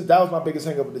mean, that was my biggest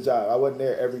hang up with the job. I wasn't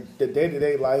there the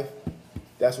day-to-day life,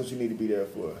 that's what you need to be there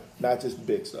for, not just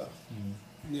big stuff.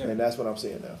 Mm-hmm. Yeah. And that's what I'm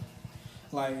seeing now.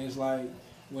 Like it's like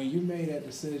when you made that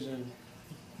decision,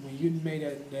 when you made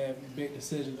that big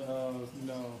decision of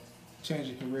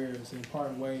changing careers and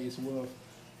parting ways with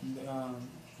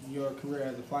your career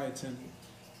as a flight attendant,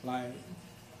 like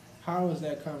how is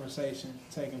that conversation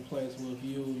taking place with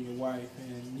you and your wife,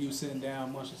 and you sitting down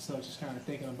amongst yourself, just kind of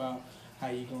thinking about how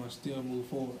you're going to still move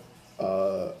forward?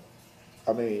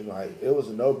 I mean, like it was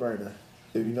a no-brainer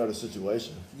if you know the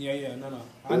situation. No.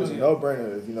 It was a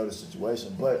no-brainer if you know the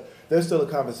situation, but there's still a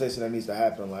conversation that needs to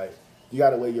happen. Like you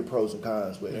got to weigh your pros and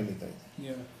cons with anything.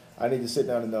 Yeah. I need to sit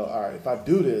down and know, all right, if I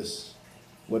do this,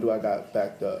 what do I got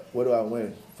backed up? What do I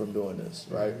win from doing this,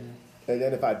 right? And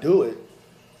then if I do it,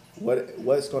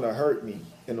 what's going to hurt me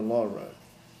in the long run?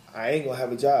 I ain't going to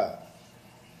have a job,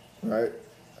 right?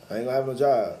 I ain't going to have no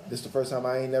job. This is the first time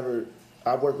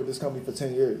I've worked with this company for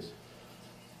 10 years.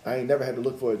 I ain't never had to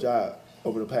look for a job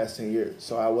over the past 10 years.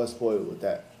 So I was spoiled with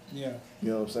that. Yeah.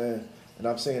 You know what I'm saying? And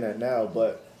I'm saying that now,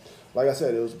 but like I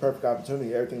said, it was a perfect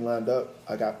opportunity. Everything lined up.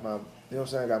 I got my,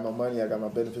 I got my money. I got my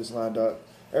benefits lined up.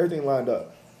 Everything lined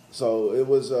up. So it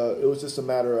was just a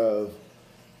matter of,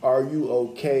 are you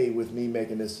okay with me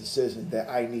making this decision that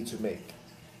I need to make,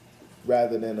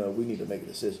 rather than we need to make a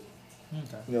decision.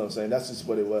 Okay. You know what I'm saying? That's just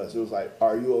what it was. It was like,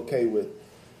 are you okay with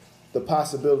the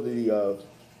possibility of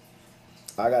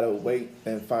I got to wait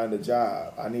and find a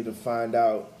job? I need to find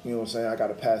out, you know what I'm saying? I got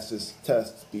to pass this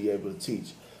test to be able to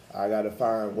teach. I got to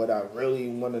find what I really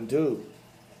want to do,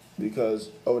 because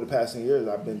over the past 10 years,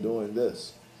 I've been doing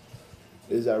this.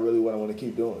 Is that really what I want to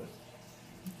keep doing?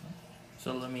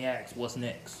 So let me ask, what's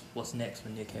next? What's next for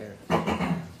Nick Harris?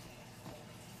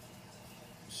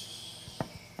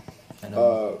 I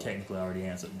know you technically already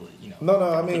answered, but No,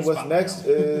 I mean, what's next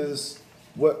is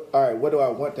what do I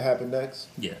want to happen next?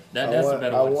 Yeah, that's a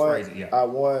better way to phrase it. Yeah. I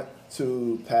want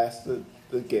to pass the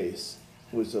GACE,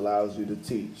 which allows you to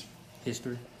teach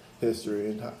history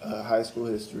and high school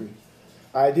history.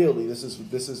 Ideally, this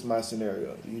is my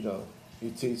scenario. You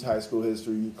teach high school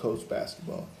history, you coach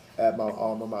basketball at my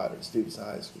alma mater, Stevenson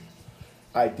High School.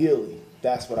 Ideally,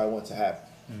 that's what I want to happen.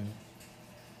 Mm-hmm.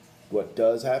 What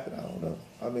does happen, I don't know.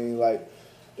 I mean, like,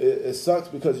 it sucks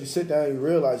because you sit down and you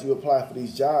realize you apply for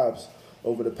these jobs.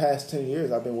 Over the past 10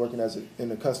 years, I've been working in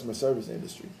the customer service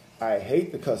industry. I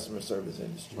hate the customer service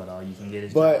industry. But all you can get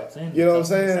is jobs in you know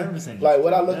what I'm saying? Like,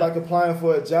 what I look like applying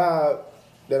for a job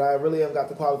that I really haven't got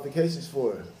the qualifications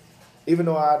for. Even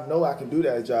though I know I can do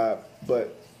that job,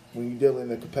 but when you deal in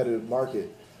a competitive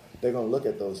market, they're going to look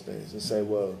at those things and say,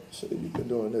 well, shit, you've been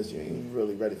doing this, you ain't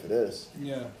really ready for this.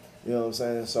 Yeah. You know what I'm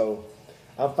saying? So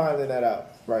I'm finding that out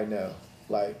right now.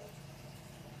 Like,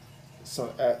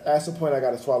 so at some point I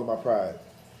got to swallow my pride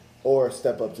or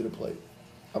step up to the plate.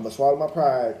 I'm going to swallow my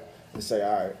pride and say,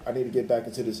 all right, I need to get back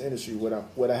into this industry,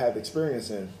 what I have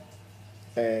experience in,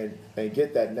 and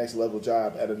get that next level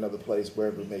job at another place,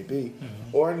 wherever it may be.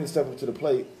 Mm-hmm. Or I need to step up to the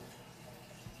plate,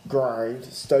 grind,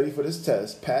 study for this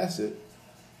test, pass it,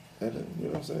 and then, you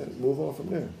know what I'm saying, move on from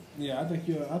there. Yeah, I think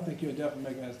you'll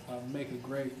definitely make a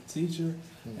great teacher,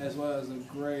 as well as a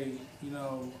great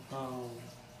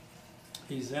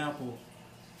example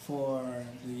for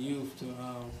the youth to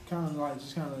kind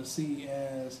of see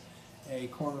as a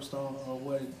cornerstone of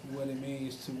what it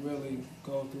means to really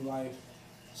go through life,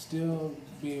 still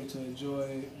be able to enjoy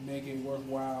it, make it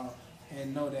worthwhile,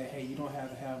 and know that, hey, you don't have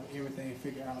to have everything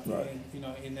figured out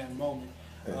in that moment.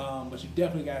 Yeah. But you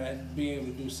definitely got to be able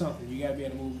to do something. You got to be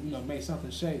able to move, make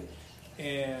something shape.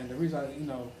 And the reason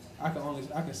I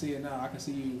can see it now. I can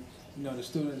see you, the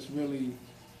students really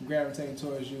gravitating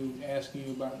towards you, asking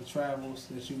you about the travels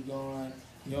that you've gone,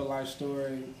 your life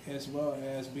story, as well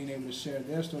as being able to share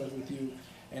their stories with you.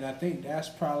 And I think that's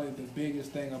probably the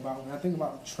biggest thing about when I think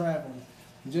about traveling.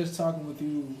 Just talking with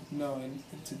you, and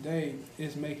today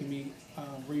is making me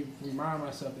remind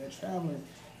myself that traveling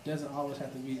doesn't always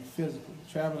have to be physical.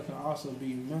 Traveling can also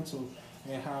be mental,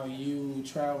 and how you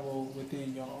travel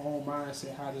within your own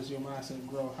mindset. How does your mindset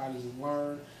grow? How does it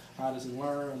learn? How does it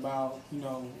learn about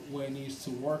what it needs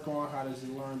to work on? How does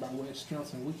it learn about what its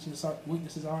strengths and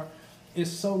weaknesses are? It's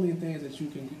so many things that you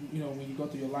can when you go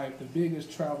through your life. The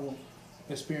biggest travel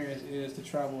experience is the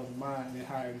travel of the mind and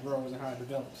how it grows and how it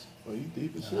develops. Oh, you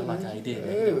deep as shit. I like how you did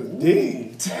it.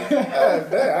 Deep.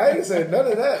 I ain't said none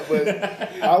of that, but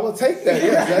I will take that.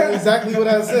 Yes, that's exactly what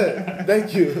I said.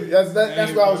 Thank you. That's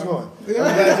where I was going. I'm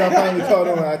glad y'all finally caught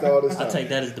on after all this time. I take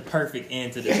that as the perfect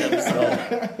end to this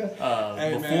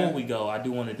episode. Before we go, I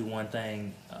do want to do one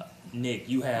thing. Nick,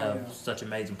 you have such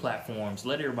amazing platforms.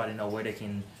 Let everybody know where they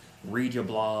can read your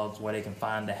blogs, where they can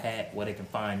find the hat, where they can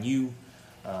find you.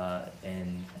 The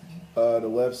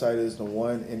website is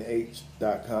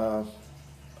the1nh.com.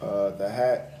 The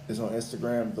hat is on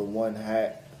Instagram, the one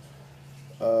hat.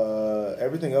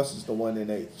 Everything else is the one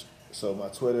NH. So my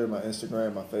Twitter, my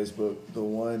Instagram, my Facebook, the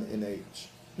one NH.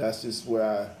 That's just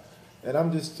where and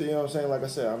I'm just, you know what I'm saying? Like I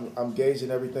said, I'm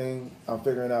gauging everything. I'm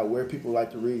figuring out where people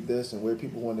like to read this and where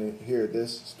people want to hear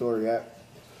this story at.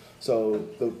 So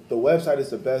the website is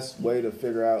the best way to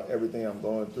figure out everything I'm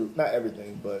going through. Not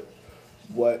everything, but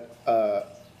what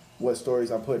stories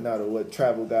I'm putting out or what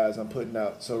travel guides I'm putting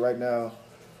out. So right now,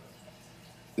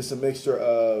 it's a mixture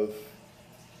of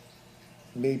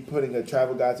me putting a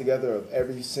travel guide together of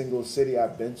every single city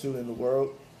I've been to in the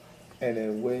world. And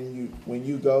then when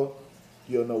you go,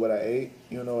 you'll know what I ate,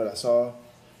 you'll know what I saw,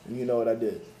 and you know what I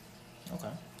did. Okay.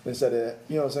 Instead of,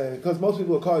 you know what I'm saying? Because most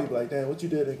people will call you like, damn, what you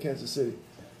did in Kansas City?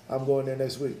 I'm going there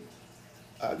next week.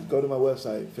 I go to my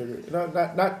website, figure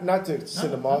not to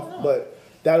send them off, but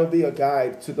that'll be a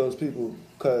guide to those people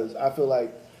because I feel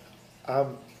like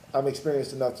I'm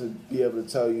experienced enough to be able to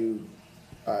tell you,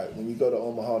 all right, when you go to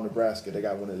Omaha, Nebraska, they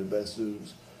got one of the best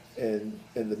zoos in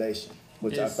the nation,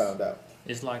 which I found out.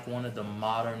 It's like one of the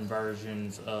modern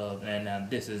versions of, and now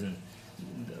this isn't,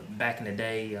 back in the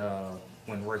day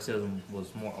when racism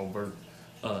was more overt,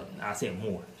 I said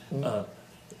more,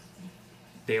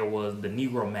 there was the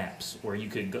Negro maps where you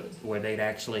could go, where they'd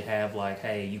actually have like,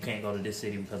 hey, you can't go to this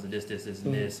city because of this,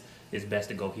 and this. It's best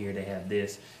to go here. They have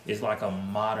this. It's like a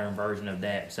modern version of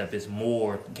that, except it's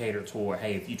more catered toward,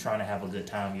 hey, if you're trying to have a good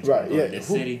time, you're trying to go to this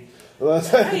city.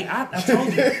 Hey, I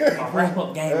told you, my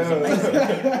wrap-up game is amazing.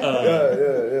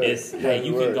 It's, hey,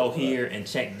 you can go here and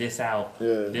check this out.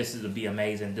 Yeah. This is to be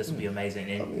amazing. This will be amazing.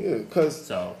 And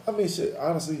shit,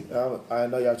 honestly, I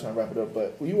know y'all trying to wrap it up,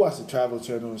 but when you watch the Travel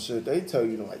Channel and shit, they tell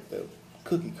you to, like, the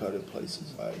cookie cutter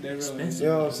places. Like, they really, you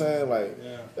know what I'm saying?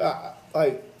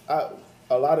 Like,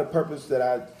 a lot of purpose that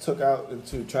I took out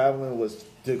into traveling was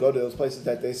to go to those places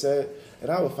that they said, and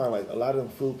I would find like a lot of them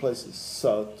food places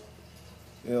sucked.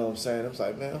 You know what I'm saying? I was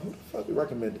like, man, who the fuck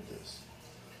recommended this?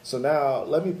 So now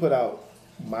let me put out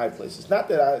my places. Not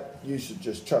that you should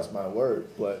just trust my word,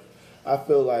 but I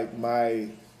feel like my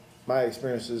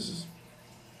experiences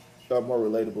are more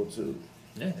relatable to.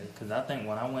 Yeah, because I think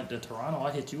when I went to Toronto,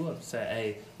 I hit you up and said,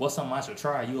 hey, what's something I should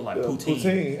try? You were like,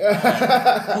 poutine.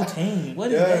 Poutine,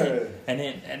 what is that? And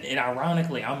then, and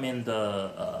ironically, I'm in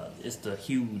it's the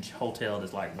huge hotel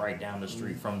that's like right down the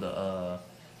street from the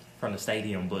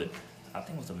stadium, but I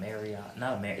think it was a Marriott.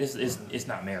 Not a Marriott. It's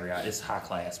not Marriott. It's high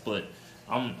class, but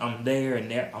I'm there and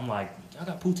there. I'm like, y'all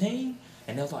got poutine?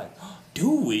 And they was like, oh,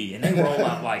 do we? And they roll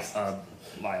out like,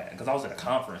 because I was at a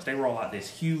conference, they roll out this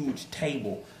huge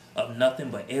table of nothing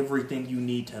but everything you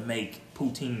need to make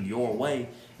poutine your way.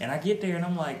 And I get there and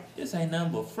I'm like, this ain't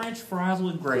nothing but French fries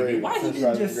with gravy. Why he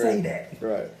didn't just say that?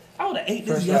 Right. I would have ate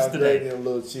French this yesterday. Gravy and a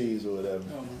little cheese or whatever.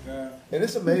 Oh my God. And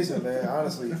it's amazing, man.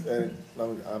 Honestly, and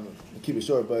I'm gonna keep it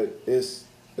short, but it's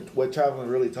what traveling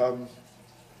really taught me.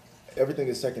 Everything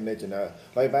is second nature now.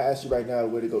 Like if I ask you right now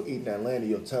where to go eat in Atlanta,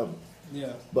 you'll tell me.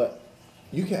 Yeah. But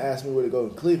you can ask me where to go in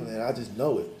Cleveland, and I just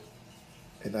know it.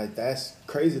 And like that's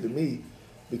crazy to me.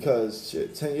 Because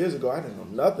shit, 10 years ago, I didn't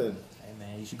know nothing. Hey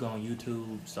man, you should go on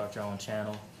YouTube, start your own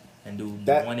channel, and do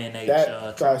that, one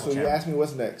NH travel so channel. You asked me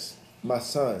what's next. My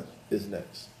son is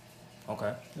next.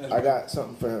 Okay. I got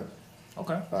something for him.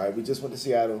 Okay. All right, we just went to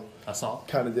Seattle. I saw.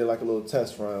 Kind of did like a little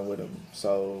test run with him.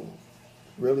 So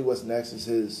really what's next is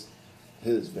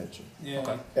his venture. Yeah.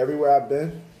 Okay. Everywhere I've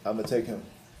been, I'm going to take him.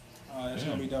 That's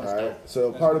going to be dope. All right.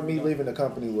 So part of me leaving the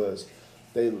company was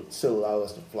they still allow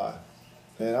us to fly.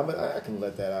 And I can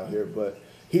let that out here, but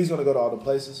he's going to go to all the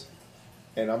places,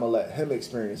 and I'm going to let him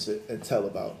experience it and tell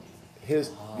about his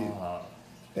view.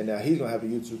 And now he's going to have a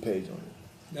YouTube page on it.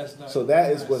 That's nice. So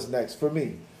that is what's next for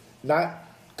me. Not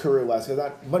career-wise,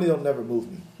 because money don't never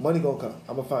move me. Money going to come.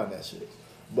 I'm going to find that shit.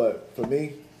 But for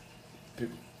me,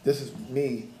 this is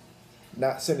me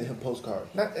not sending him postcards.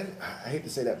 And I hate to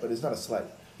say that, but it's not a slight.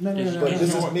 No. But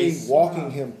this is me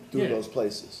walking him through those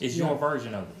places. It's your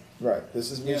version of it. Right. This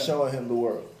is me showing him the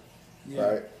world. Yeah.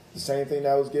 Right. The same thing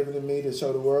that was given to me to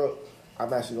show the world,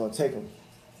 I'm actually going to take him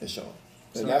and show him.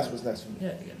 And that's what's next for me.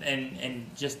 Yeah.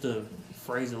 And just to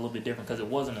phrase it a little bit different, because it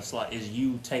wasn't a slot, is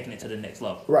you taking it to the next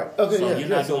level. Right. Okay. So you're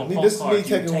not doing postcards,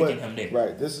 you're taking him there.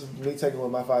 Right. This is me taking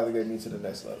what my father gave me to the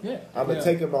next level. Yeah. I'm going to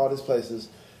take him to all these plaplaces.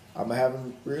 I'm going to have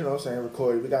him, you know what I'm saying,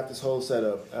 recorded. We got this whole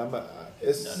setup.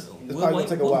 It's probably going to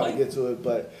take a while to get to it,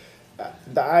 but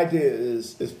the idea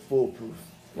is foolproof.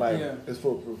 Like, it's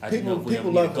foolproof. People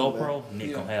love him, GoPro,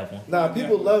 Nick gonna have one. Nah,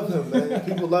 people love him, man.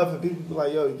 People love him. People be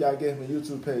like, yo, you gotta get him a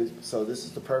YouTube page. So this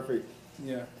is the perfect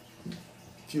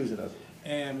fusion of it.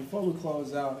 And before we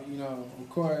close out, of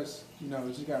course, we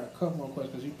just got a couple more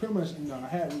questions. You pretty much, I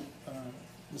had,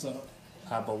 what's up?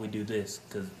 how about we do this?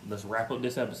 Because let's wrap up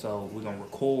this episode. We're going to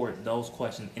record those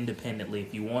questions independently.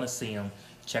 If you want to see them,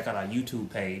 check out our YouTube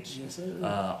page, Yes, sir.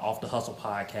 Off the Hustle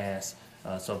Podcast.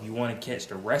 So if you want to catch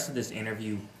the rest of this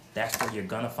interview, that's where you're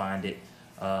going to find it.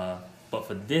 But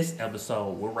for this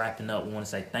episode, we're wrapping up. We want to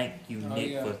say thank you,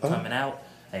 Nick, for coming out.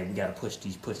 Hey, we got to push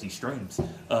these streams.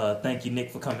 Thank you, Nick,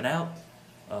 for coming out.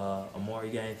 Amor,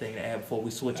 you got anything to add before we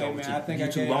switch over man, to I think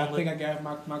YouTube I only? think I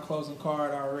got my closing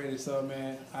card already. So,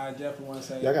 man, I definitely want to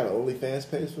say. Y'all got an OnlyFans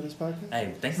page for this podcast?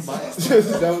 Hey, think about it.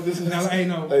 That what this is? No, hey,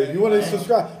 no. Hey, if you want to Hey.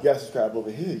 subscribe, you got to subscribe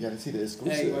over here. You got to see the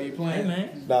exclusive. Hey, are you Hey, playing?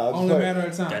 man. Nah, I'm just Only playing. matter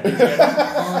of time. Got this,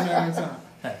 got Only matter of time.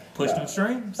 Hey, push them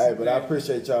streams. Hey, but I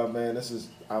appreciate y'all, man.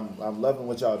 I'm loving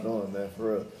what y'all doing, man.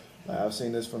 For real. Like, I've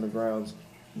seen this from the grounds,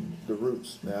 the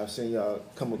roots, man. I've seen y'all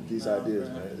come up with these ideas,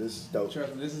 man. This is dope.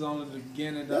 Trust me, this is only the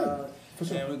beginning, Yeah, dog. for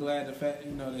sure. And we're glad the fact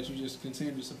that you just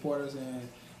continue to support us and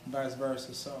vice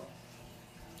versa. So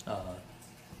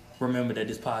Remember that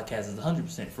this podcast is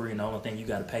 100% free, and the only thing you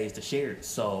got to pay is to share it.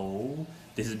 So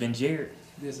this has been Jared.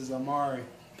 this is Amari.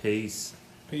 Peace.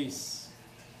 Peace.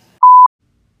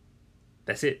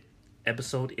 That's it.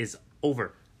 Episode is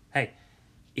over. Hey,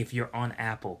 if you're on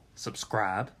Apple,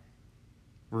 subscribe,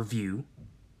 review,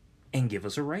 and give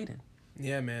us a rating.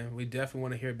 Yeah, man, we definitely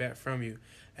want to hear back from you.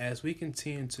 As we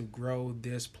continue to grow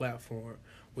this platform,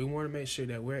 we want to make sure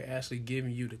that we're actually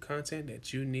giving you the content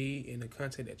that you need and the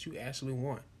content that you actually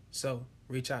want. So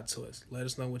reach out to us. Let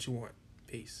us know what you want.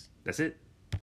 Peace. That's it.